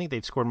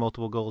they've scored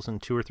multiple goals in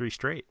 2 or 3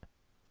 straight.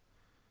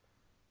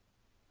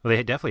 Well,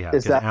 they definitely have,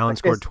 because Allen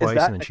scored twice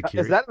and then Shaqiri.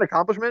 Is that an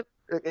accomplishment?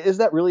 Is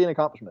that really an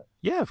accomplishment?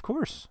 Yeah, of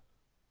course.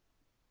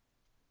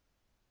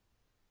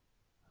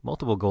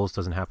 Multiple goals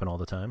doesn't happen all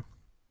the time.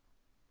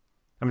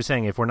 I'm just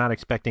saying, if we're not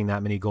expecting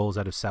that many goals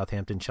out of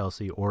Southampton,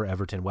 Chelsea, or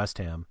Everton, West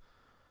Ham,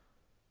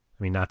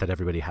 I mean, not that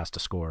everybody has to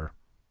score,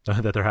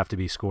 that there have to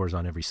be scores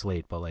on every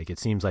slate, but like it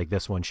seems like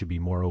this one should be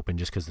more open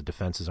just because the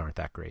defenses aren't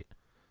that great.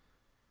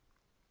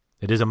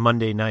 It is a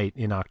Monday night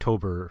in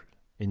October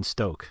in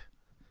Stoke,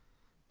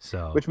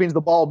 so which means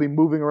the ball will be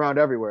moving around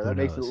everywhere. That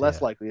makes it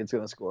less likely it's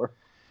going to score.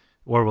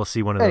 Or we'll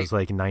see one of those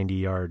like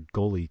 90-yard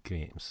goalie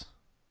games.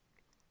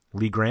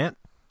 Lee Grant,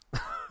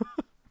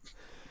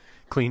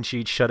 clean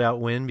sheet shutout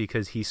win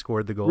because he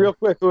scored the goal. Real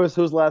quick, who's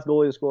the last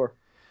goalie to score?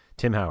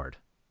 Tim Howard.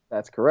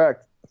 That's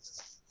correct.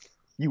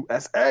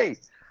 USA.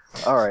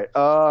 All right.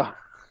 Was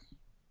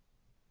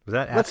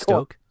that at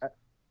Stoke?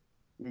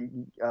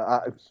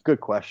 Good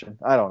question.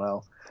 I don't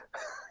know.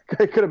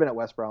 It could have been at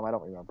West Brom. I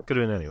don't remember. Could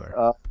have been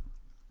anywhere.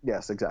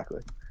 Yes,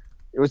 exactly.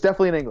 It was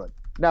definitely in England.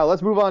 Now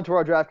let's move on to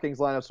our DraftKings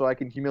lineup so I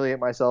can humiliate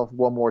myself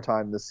one more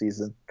time this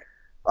season.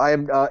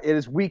 It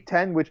is week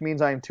 10, which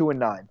means I am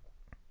 2-9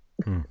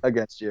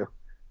 against you.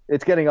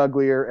 It's getting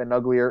uglier and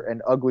uglier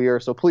and uglier.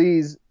 So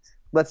please,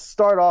 let's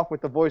start off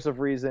with the voice of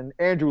reason,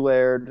 Andrew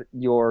Laird,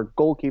 your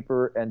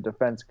goalkeeper and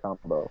defense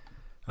combo.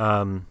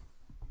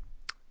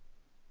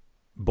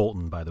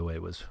 Bolton, by the way,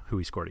 was who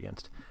he scored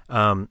against.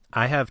 I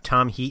have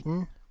Tom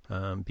Heaton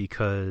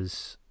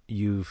because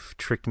you've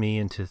tricked me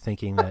into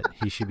thinking that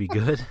he should be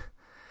good.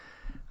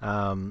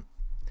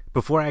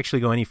 Before I actually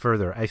go any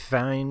further, I've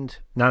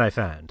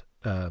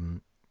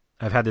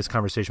had this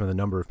conversation with a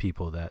number of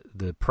people that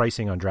the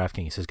pricing on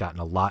DraftKings has gotten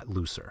a lot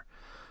looser.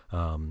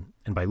 And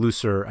by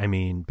looser, I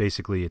mean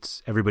basically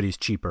everybody's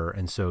cheaper,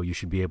 and so you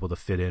should be able to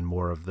fit in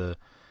more of the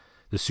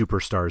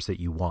superstars that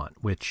you want,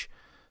 which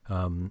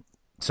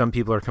some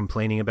people are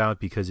complaining about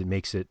because it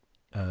makes it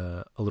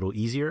a little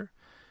easier.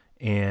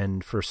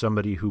 And for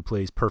somebody who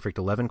plays Perfect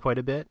 11 quite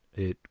a bit,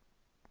 it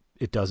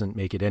doesn't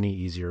make it any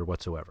easier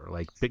whatsoever.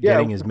 Like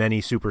getting as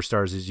many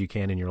superstars as you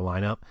can in your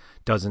lineup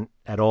doesn't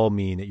at all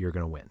mean that you're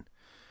going to win.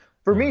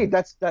 For me,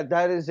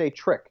 that is a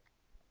trick.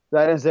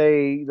 That is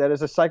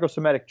a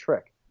psychosomatic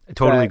trick. I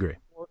totally agree.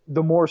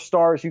 The more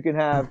stars you can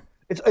have,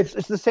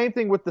 it's the same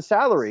thing with the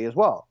salary as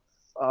well.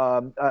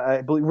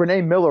 I believe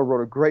Renee Miller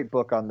wrote a great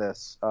book on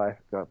this. I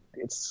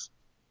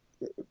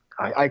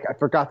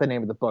forgot the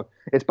name of the book.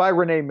 It's by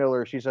Renee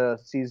Miller. She's a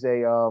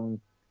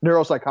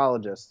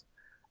neuropsychologist,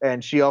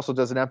 and she also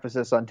does an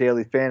emphasis on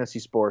daily fantasy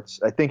sports.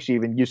 I think she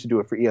even used to do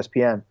it for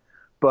ESPN.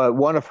 But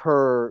one of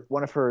her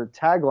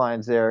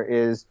taglines there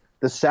is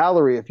the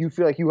salary. If you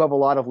feel like you have a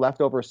lot of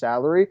leftover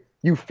salary,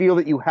 you feel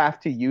that you have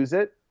to use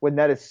it when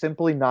that is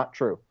simply not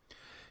true.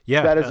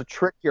 Yeah, that is a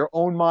trick your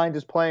own mind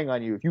is playing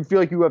on you. If you feel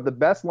like you have the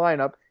best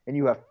lineup and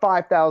you have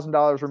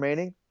 $5,000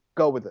 remaining,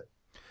 go with it.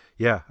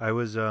 Yeah, I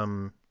was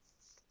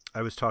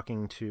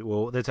talking to,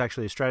 well, that's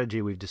actually a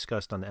strategy we've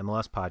discussed on the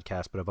MLS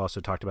podcast, but I've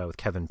also talked about with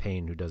Kevin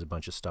Payne, who does a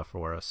bunch of stuff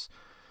for us.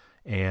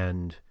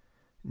 And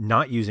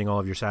not using all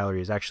of your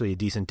salary is actually a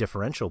decent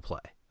differential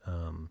play.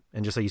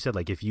 And just like you said,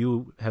 like if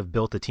you have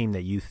built a team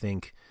that you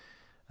think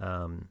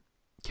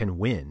can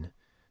win,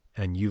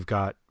 and you've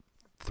got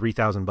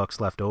 $3,000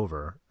 left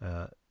over,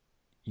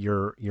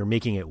 you're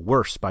making it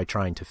worse by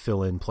trying to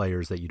fill in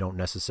players that you don't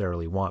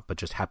necessarily want but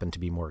just happen to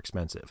be more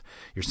expensive.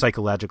 You're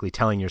psychologically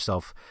telling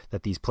yourself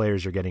that these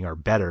players you're getting are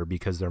better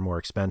because they're more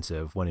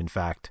expensive, when in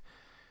fact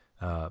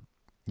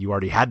you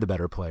already had the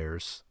better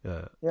players,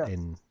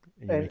 and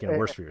you're making it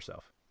worse for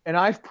yourself. And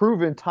I've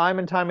proven time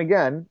and time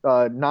again,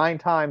 9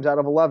 times out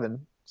of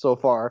 11 so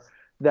far,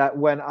 that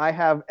when I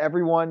have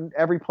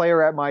every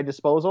player at my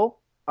disposal,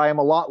 I am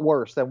a lot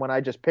worse than when I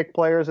just pick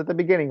players at the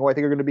beginning who I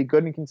think are going to be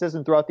good and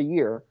consistent throughout the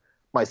year.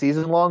 My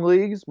season-long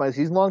leagues, my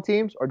season-long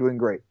teams are doing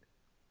great.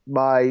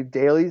 My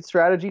daily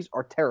strategies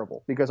are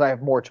terrible because I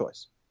have more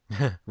choice.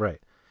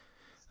 Right.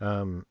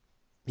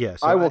 Yeah.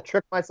 So I will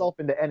trick myself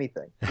into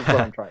anything. That's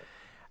what I'm trying.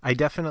 I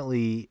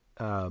definitely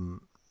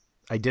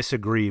I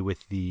disagree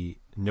with the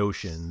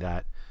notion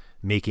that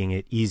making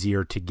it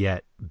easier to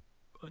get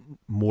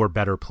more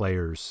better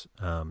players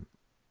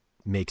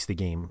makes the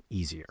game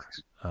easier.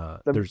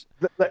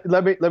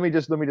 Let me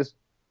just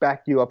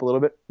back you up a little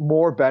bit.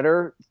 More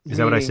better. Is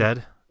that what I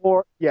said?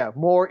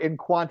 More in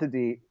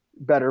quantity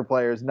better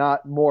players,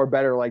 not more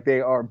better like they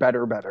are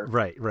better.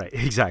 Right,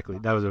 exactly.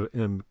 That was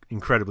an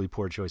incredibly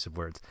poor choice of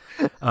words.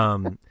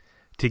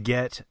 To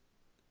get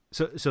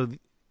so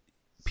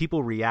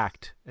people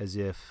react as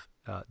if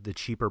the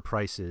cheaper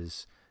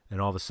prices,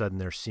 and all of a sudden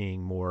they're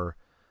seeing more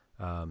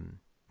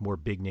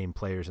big name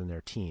players in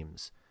their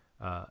teams.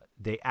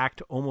 They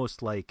act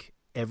almost like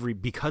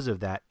because of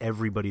that,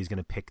 everybody's going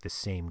to pick the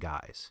same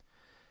guys.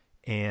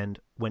 And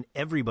when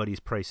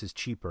everybody's price is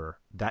cheaper,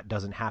 that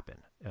doesn't happen.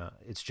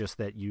 It's just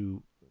that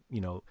you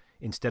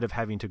instead of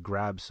having to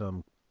grab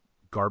some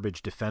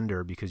garbage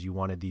defender because you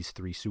wanted these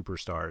 3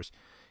 superstars,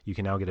 you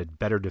can now get a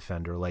better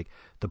defender. Like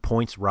the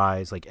points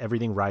rise, like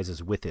everything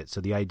rises with it.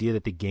 So the idea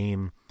that the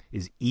game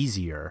is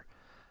easier,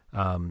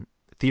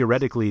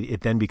 theoretically,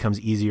 it then becomes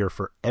easier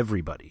for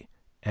everybody.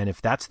 And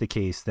if that's the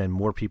case, then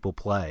more people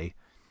play,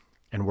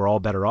 and we're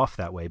all better off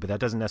that way. But that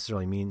doesn't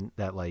necessarily mean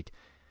that like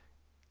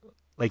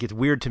like it's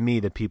weird to me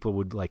that people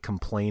would like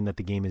complain that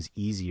the game is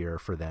easier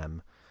for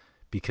them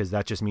because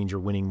that just means you're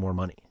winning more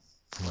money.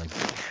 I'm like,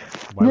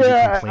 why would you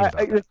complain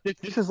about that?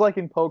 This is like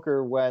in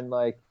poker when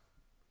like,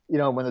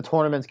 when the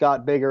tournaments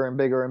got bigger and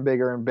bigger and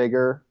bigger and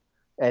bigger,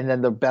 and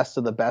then the best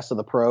of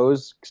the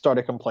pros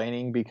started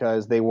complaining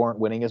because they weren't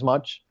winning as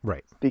much.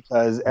 Right.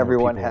 Because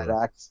everyone had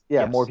access.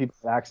 Yeah, yes. More people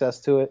had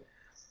access to it.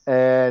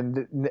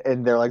 And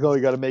they're like, oh,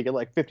 you got to make it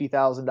like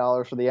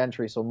 $50,000 for the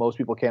entry, so most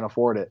people can't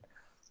afford it.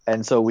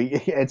 And so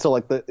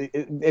it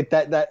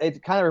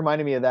kind of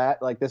reminded me of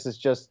that. Like, this is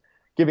just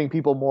giving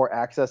people more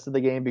access to the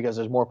game because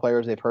there's more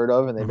players they've heard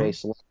of, and they may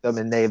select them,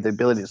 and they have the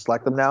ability to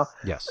select them now.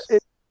 Yes.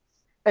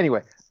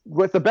 Anyway,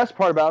 what the best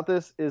part about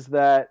this is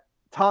that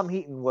Tom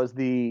Heaton was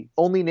the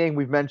only name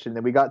we've mentioned,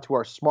 and we got to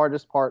our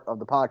smartest part of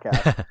the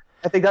podcast.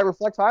 I think that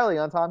reflects highly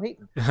on Tom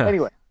Heaton.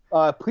 Anyway.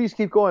 Please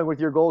keep going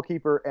with your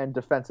goalkeeper and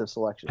defensive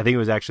selection. I think it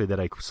was actually that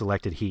I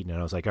selected Heaton, and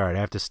I was like, all right, I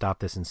have to stop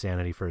this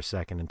insanity for a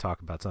second and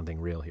talk about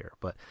something real here.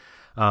 But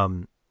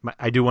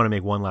I do want to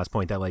make one last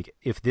point that, like,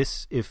 if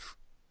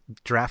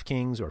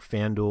DraftKings or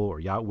FanDuel or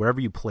Yahoo, wherever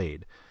you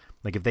played,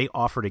 like if they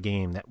offered a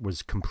game that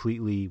was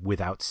completely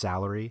without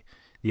salary,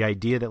 the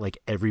idea that like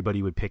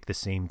everybody would pick the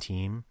same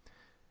team,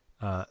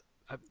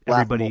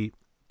 everybody,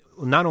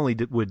 not only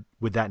would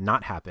that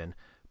not happen,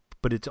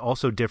 but it's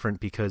also different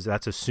because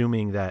that's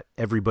assuming that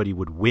everybody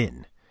would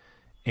win.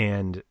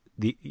 And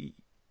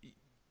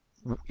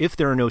if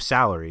there are no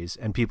salaries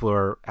and people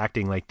are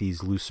acting like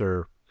these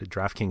looser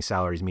DraftKings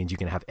salaries means you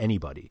can have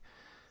anybody,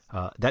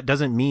 that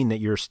doesn't mean that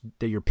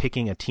you're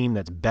picking a team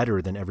that's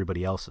better than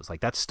everybody else's.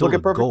 Like that's still the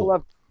goal.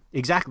 11.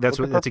 Exactly.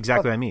 That's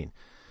exactly what I mean.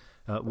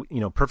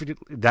 Perfect.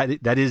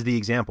 That is the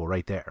example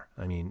right there.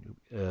 I mean,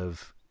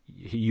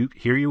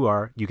 here you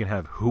are, you can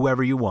have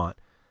whoever you want.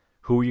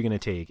 Who are you going to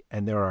take?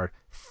 And there are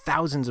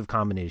thousands of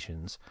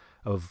combinations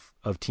of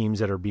teams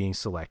that are being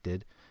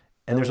selected,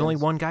 and there's only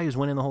one guy who's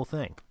winning the whole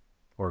thing,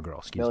 or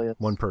girl,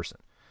 one person.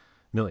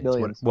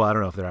 Millions. Well, I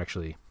don't know if they're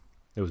actually.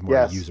 It was more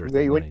a user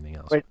thing than anything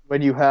else.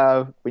 When you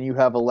have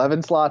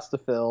 11 slots to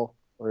fill,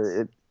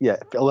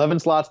 11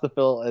 slots to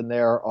fill, and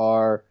there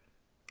are.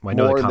 Well, I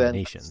know the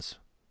combinations,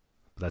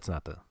 but that's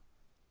not the.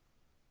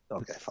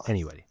 Okay, fine.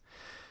 Anyway.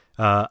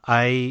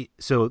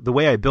 So the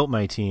way I built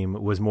my team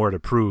was more to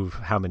prove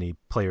how many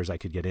players I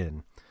could get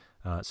in.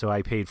 So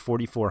I paid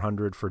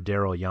 $4,400 for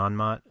Daryl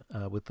Janmaat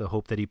with the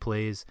hope that he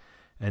plays.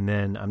 And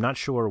then I'm not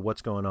sure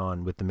what's going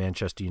on with the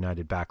Manchester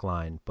United back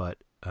line, but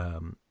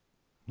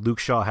Luke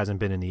Shaw hasn't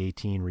been in the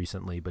 18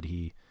 recently, but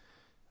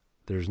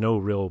there's no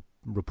real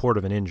report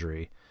of an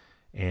injury.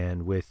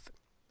 And with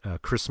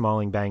Chris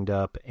Smalling banged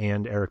up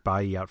and Eric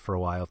Bailly out for a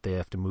while, if they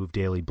have to move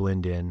Daley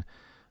Blind in,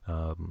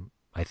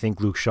 I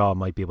think Luke Shaw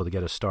might be able to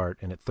get a start,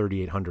 and at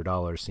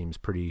 $3,800 seems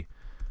pretty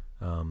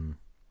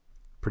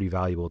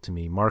valuable to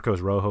me. Marcos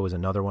Rojo is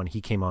another one.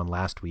 He came on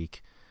last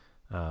week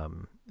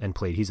and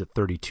played. He's at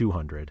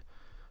 $3,200.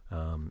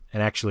 And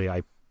actually,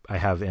 I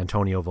have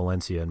Antonio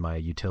Valencia in my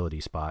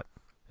utility spot,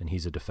 and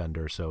he's a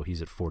defender, so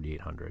he's at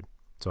 $4,800.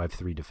 So I have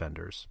 3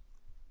 defenders.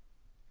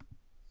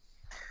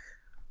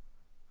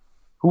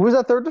 Who was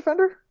that third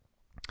defender?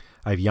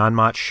 I have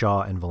Janmaat,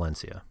 Shaw, and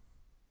Valencia.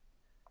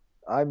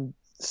 I'm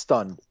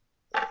stunned.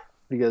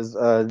 Because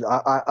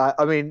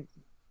I mean,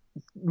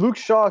 Luke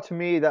Shaw, to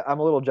me, that I'm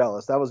a little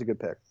jealous. That was a good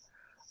pick.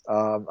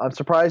 I'm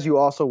surprised you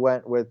also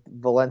went with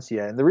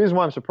Valencia, and the reason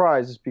why I'm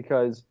surprised is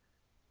because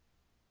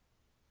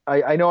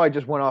I know I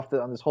just went off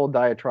on this whole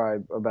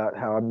diatribe about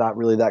how I'm not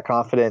really that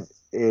confident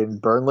in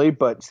Burnley,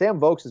 but Sam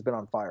Vokes has been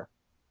on fire,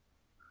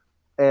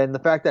 and the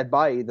fact that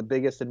Bailly, the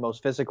biggest and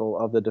most physical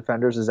of the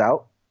defenders, is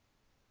out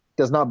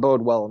does not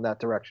bode well in that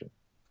direction.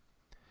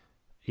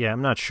 Yeah,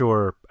 I'm not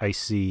sure I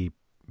see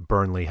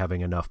Burnley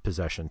having enough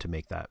possession to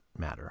make that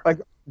matter. Like,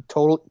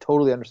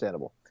 totally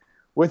understandable.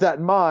 With that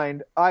in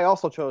mind, I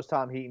also chose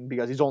Tom Heaton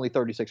because he's only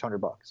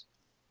 $3,600.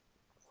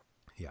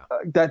 Yeah,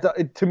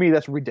 to me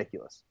that's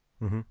ridiculous.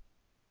 Mm-hmm.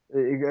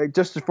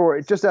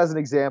 Just as an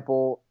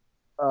example,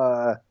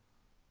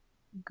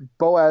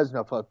 Boaz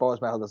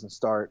Mahal doesn't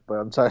start, but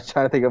I'm trying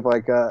to think of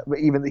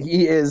even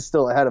he is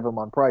still ahead of him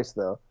on price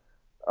though.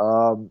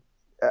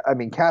 I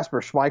mean, Kasper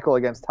Schmeichel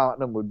against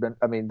Tottenham would have been.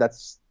 I mean,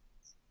 that's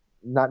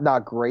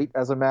not great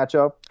as a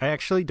matchup. I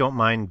actually don't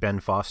mind Ben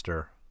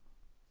Foster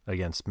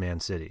against Man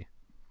City.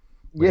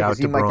 Without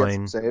De Bruyne, might get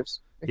some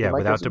saves.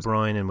 Without De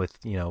Bruyne and with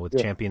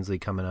Champions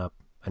League coming up,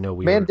 I know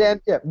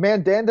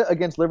Mandanda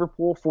against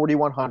Liverpool,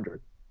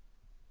 4,100.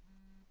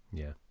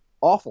 Yeah,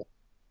 awful.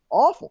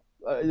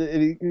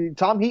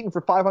 Tom Heaton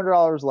for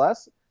 $500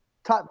 less.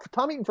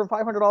 Tom Heaton for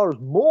 $500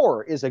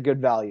 more is a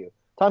good value.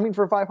 Tom Heaton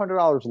for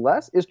 $500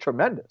 less is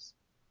tremendous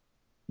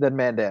than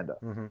Mandanda.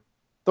 Mm-hmm.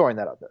 Throwing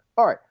that out there.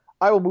 All right.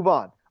 I will move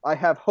on. I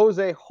have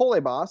Jose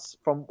Holebas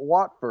from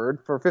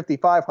Watford for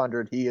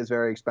 $5,500. He is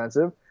very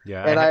expensive.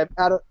 Yeah, and I have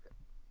Adam.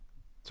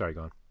 Sorry,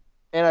 go on.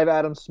 And I have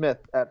Adam Smith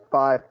at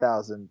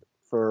 $5,000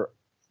 for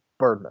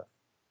Bournemouth.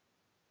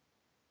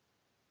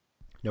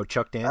 No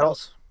Chuck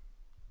Daniels.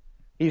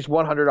 He's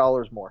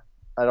 $100 more.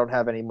 I don't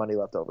have any money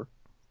left over.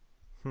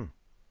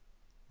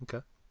 Okay.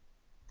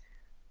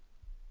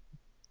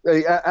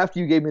 After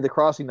you gave me the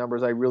crossing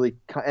numbers,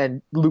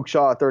 and Luke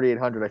Shaw at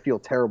 3,800, I feel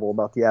terrible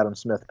about the Adam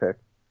Smith pick.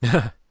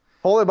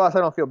 Holy Boss, I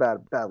don't feel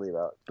badly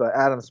about, but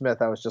Adam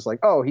Smith, I was just like,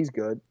 oh, he's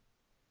good.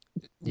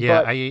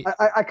 Yeah, but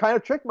I kind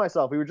of tricked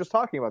myself. We were just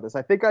talking about this.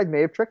 I think I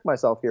may have tricked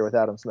myself here with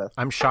Adam Smith.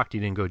 I'm shocked you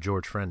didn't go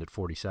George Friend at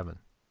 47.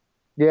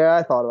 Yeah,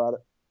 I thought about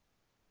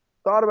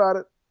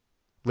it.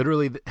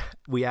 Literally,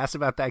 we asked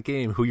about that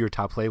game, who your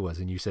top play was,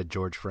 and you said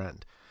George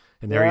Friend.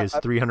 And there he is,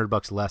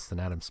 $300 less than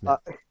Adam Smith.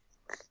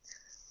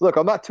 Look,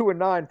 I'm not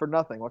 2-9 for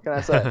nothing. What can I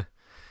say?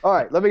 All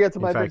right, let me get to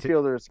my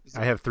midfielders.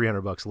 I have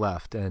 $300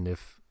 left, and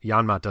if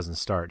Janmat doesn't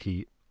start,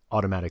 he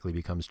automatically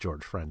becomes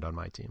George Friend on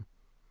my team.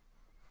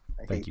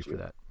 Thank you for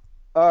that.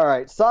 All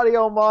right,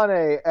 Sadio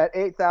Mane at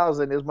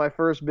 8,000 is my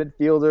first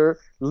midfielder.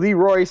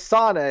 Leroy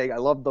Sané. I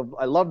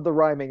love the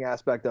rhyming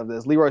aspect of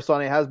this. Leroy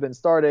Sané has been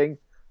starting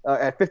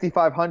at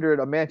 5,500.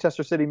 A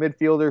Manchester City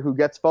midfielder who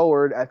gets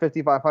forward at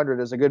 5,500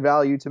 is a good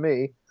value to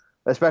me,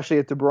 especially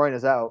if De Bruyne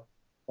is out.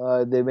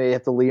 They may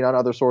have to lean on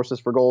other sources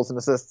for goals and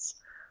assists.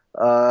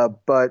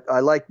 But I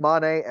like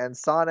Mane and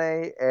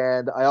Sané,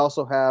 and I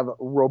also have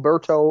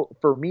Roberto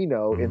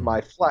Firmino in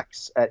my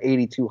flex at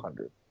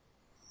 8,200.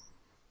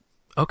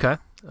 Okay.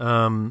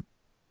 And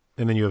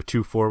then you have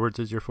two forwards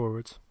as your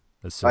forwards?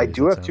 I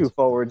do have two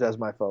forwards as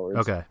my forwards.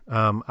 Okay.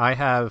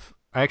 I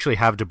actually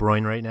have De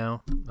Bruyne right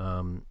now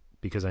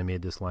because I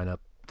made this lineup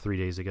 3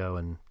 days ago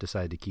and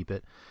decided to keep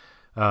it.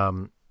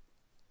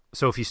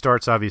 So if he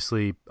starts,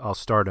 obviously, I'll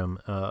start him.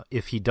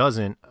 If he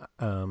doesn't,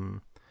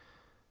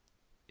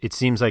 it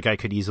seems like I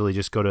could easily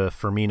just go to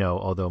Firmino,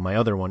 although my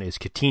other one is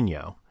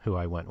Coutinho, who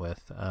I went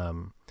with.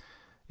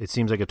 It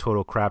seems like a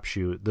total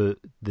crapshoot. The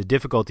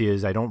difficulty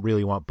is I don't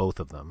really want both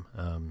of them,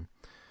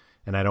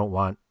 and I don't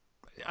want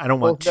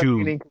two.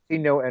 Meaning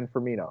Coutinho and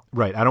Firmino.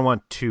 Right, I don't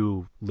want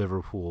two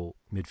Liverpool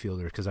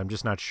midfielders because I'm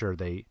just not sure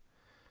they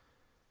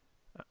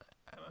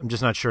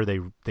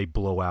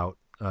blow out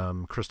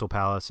Crystal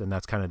Palace, and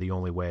that's kind of the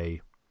only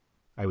way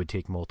I would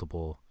take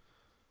multiple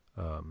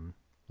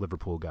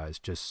Liverpool guys.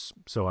 Just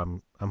so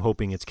I'm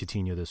hoping it's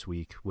Coutinho this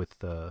week with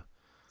De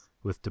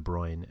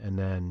Bruyne, and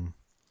then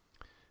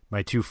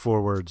my two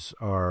forwards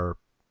are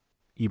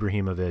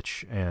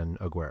Ibrahimovic and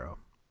Aguero.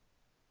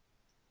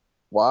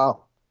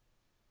 Wow.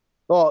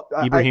 Well,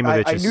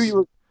 Ibrahimovic I knew you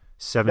were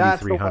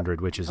 7,300,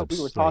 which is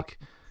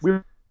we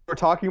were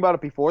talking about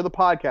it before the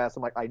podcast.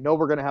 I'm like, I know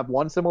we're going to have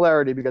one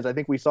similarity because I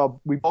think we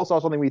both saw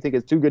something we think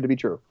is too good to be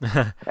true,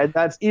 and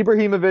that's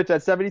Ibrahimovic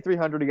at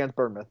 7,300 against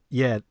Bournemouth.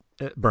 Yeah,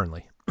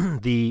 Burnley.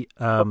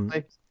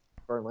 Burnley.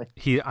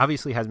 He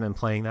obviously hasn't been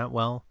playing that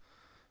well,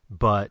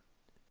 but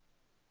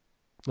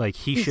like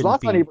He's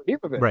shouldn't be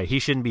right. He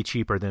shouldn't be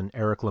cheaper than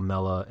Eric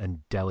Lamela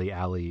and Dele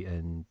Alli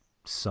and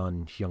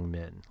Son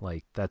Heung-min.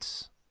 Like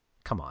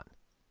come on.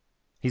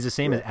 He's the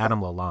same as Adam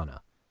Lallana.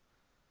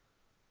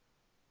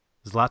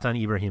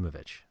 Zlatan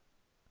Ibrahimovic.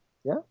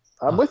 Yeah,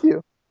 I'm with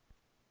you.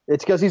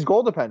 It's because he's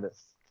goal dependent,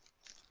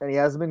 and he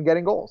hasn't been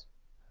getting goals.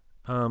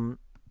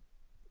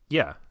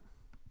 Yeah.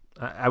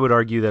 I would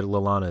argue that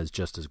Lallana is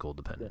just as goal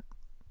dependent.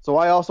 So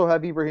I also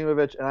have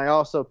Ibrahimovic, and I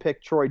also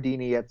picked Troy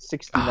Deeney at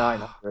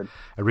 6,900.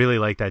 I really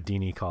like that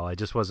Deeney call. I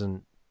just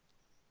wasn't.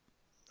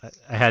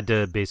 I had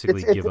to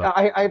basically give up.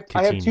 I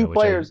have two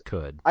players.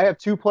 I have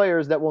two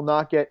players that will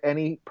not get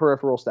any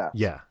peripheral stats.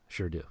 Yeah,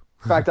 sure do.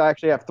 In fact, I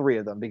actually have three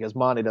of them because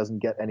Mane doesn't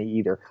get any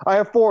either. I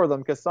have four of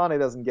them because Sané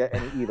doesn't get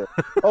any either.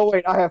 Oh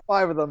wait, I have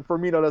five of them.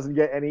 Firmino doesn't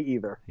get any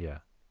either. Yeah.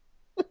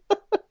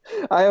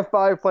 I have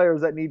five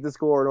players that need to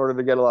score in order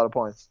to get a lot of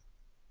points.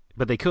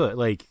 But they could,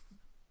 like.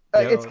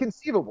 It's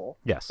conceivable.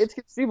 Yes. It's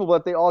conceivable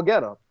that they all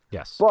get them.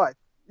 Yes. But,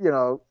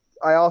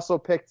 I also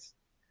picked.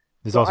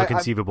 It's also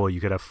conceivable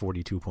you could have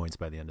 42 points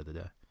by the end of the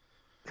day.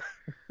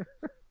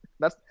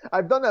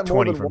 I've done that 20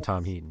 more than from once.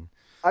 Tom Heaton.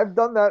 I've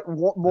done that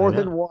more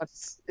than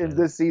once in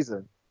this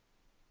season.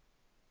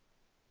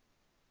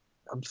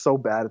 I'm so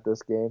bad at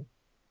this game.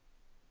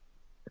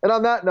 And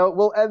on that note,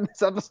 we'll end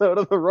this episode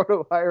of the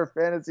RotoWire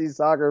Fantasy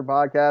Soccer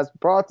Podcast,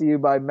 brought to you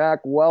by Mack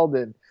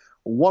Weldon.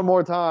 One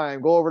more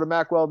time, go over to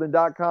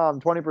MackWeldon.com,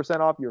 20%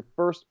 off your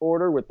first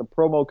order with the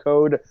promo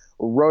code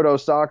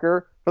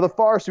RotoSoccer. For the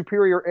far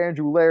superior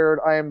Andrew Laird,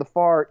 I am the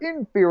far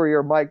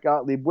inferior Mike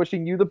Gottlieb,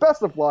 wishing you the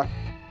best of luck.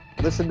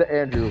 Listen to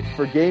Andrew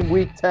for game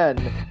week 10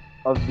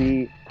 of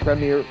the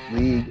Premier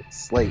League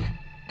slate.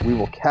 We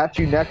will catch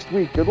you next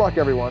week. Good luck,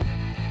 everyone.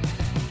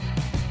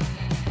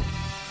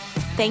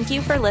 Thank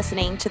you for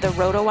listening to the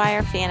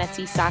RotoWire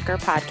Fantasy Soccer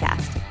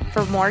Podcast.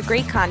 For more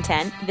great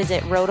content,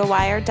 visit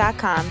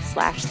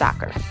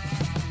rotowire.com/soccer.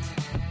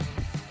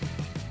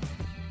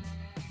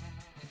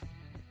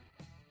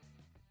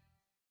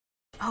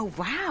 Oh,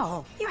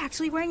 wow. You're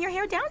actually wearing your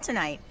hair down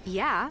tonight.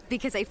 Yeah,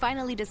 because I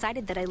finally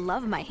decided that I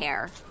love my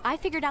hair. I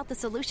figured out the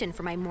solution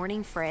for my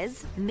morning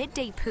frizz,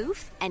 midday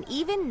poof, and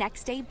even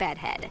next day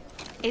bedhead.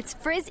 It's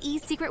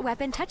Frizz-Ease Secret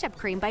Weapon Touch-Up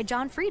Cream by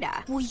John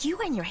Frieda. Well, you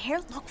and your hair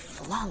look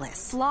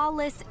flawless.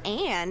 Flawless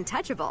and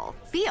touchable.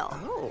 Feel.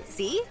 Oh.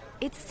 See?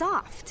 It's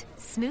soft,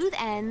 smooth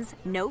ends,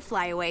 no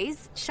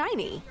flyaways,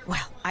 shiny.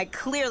 Well, I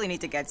clearly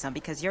need to get some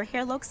because your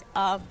hair looks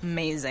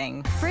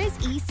amazing. Frizz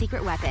E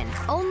Secret Weapon,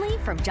 only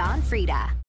from John Frieda.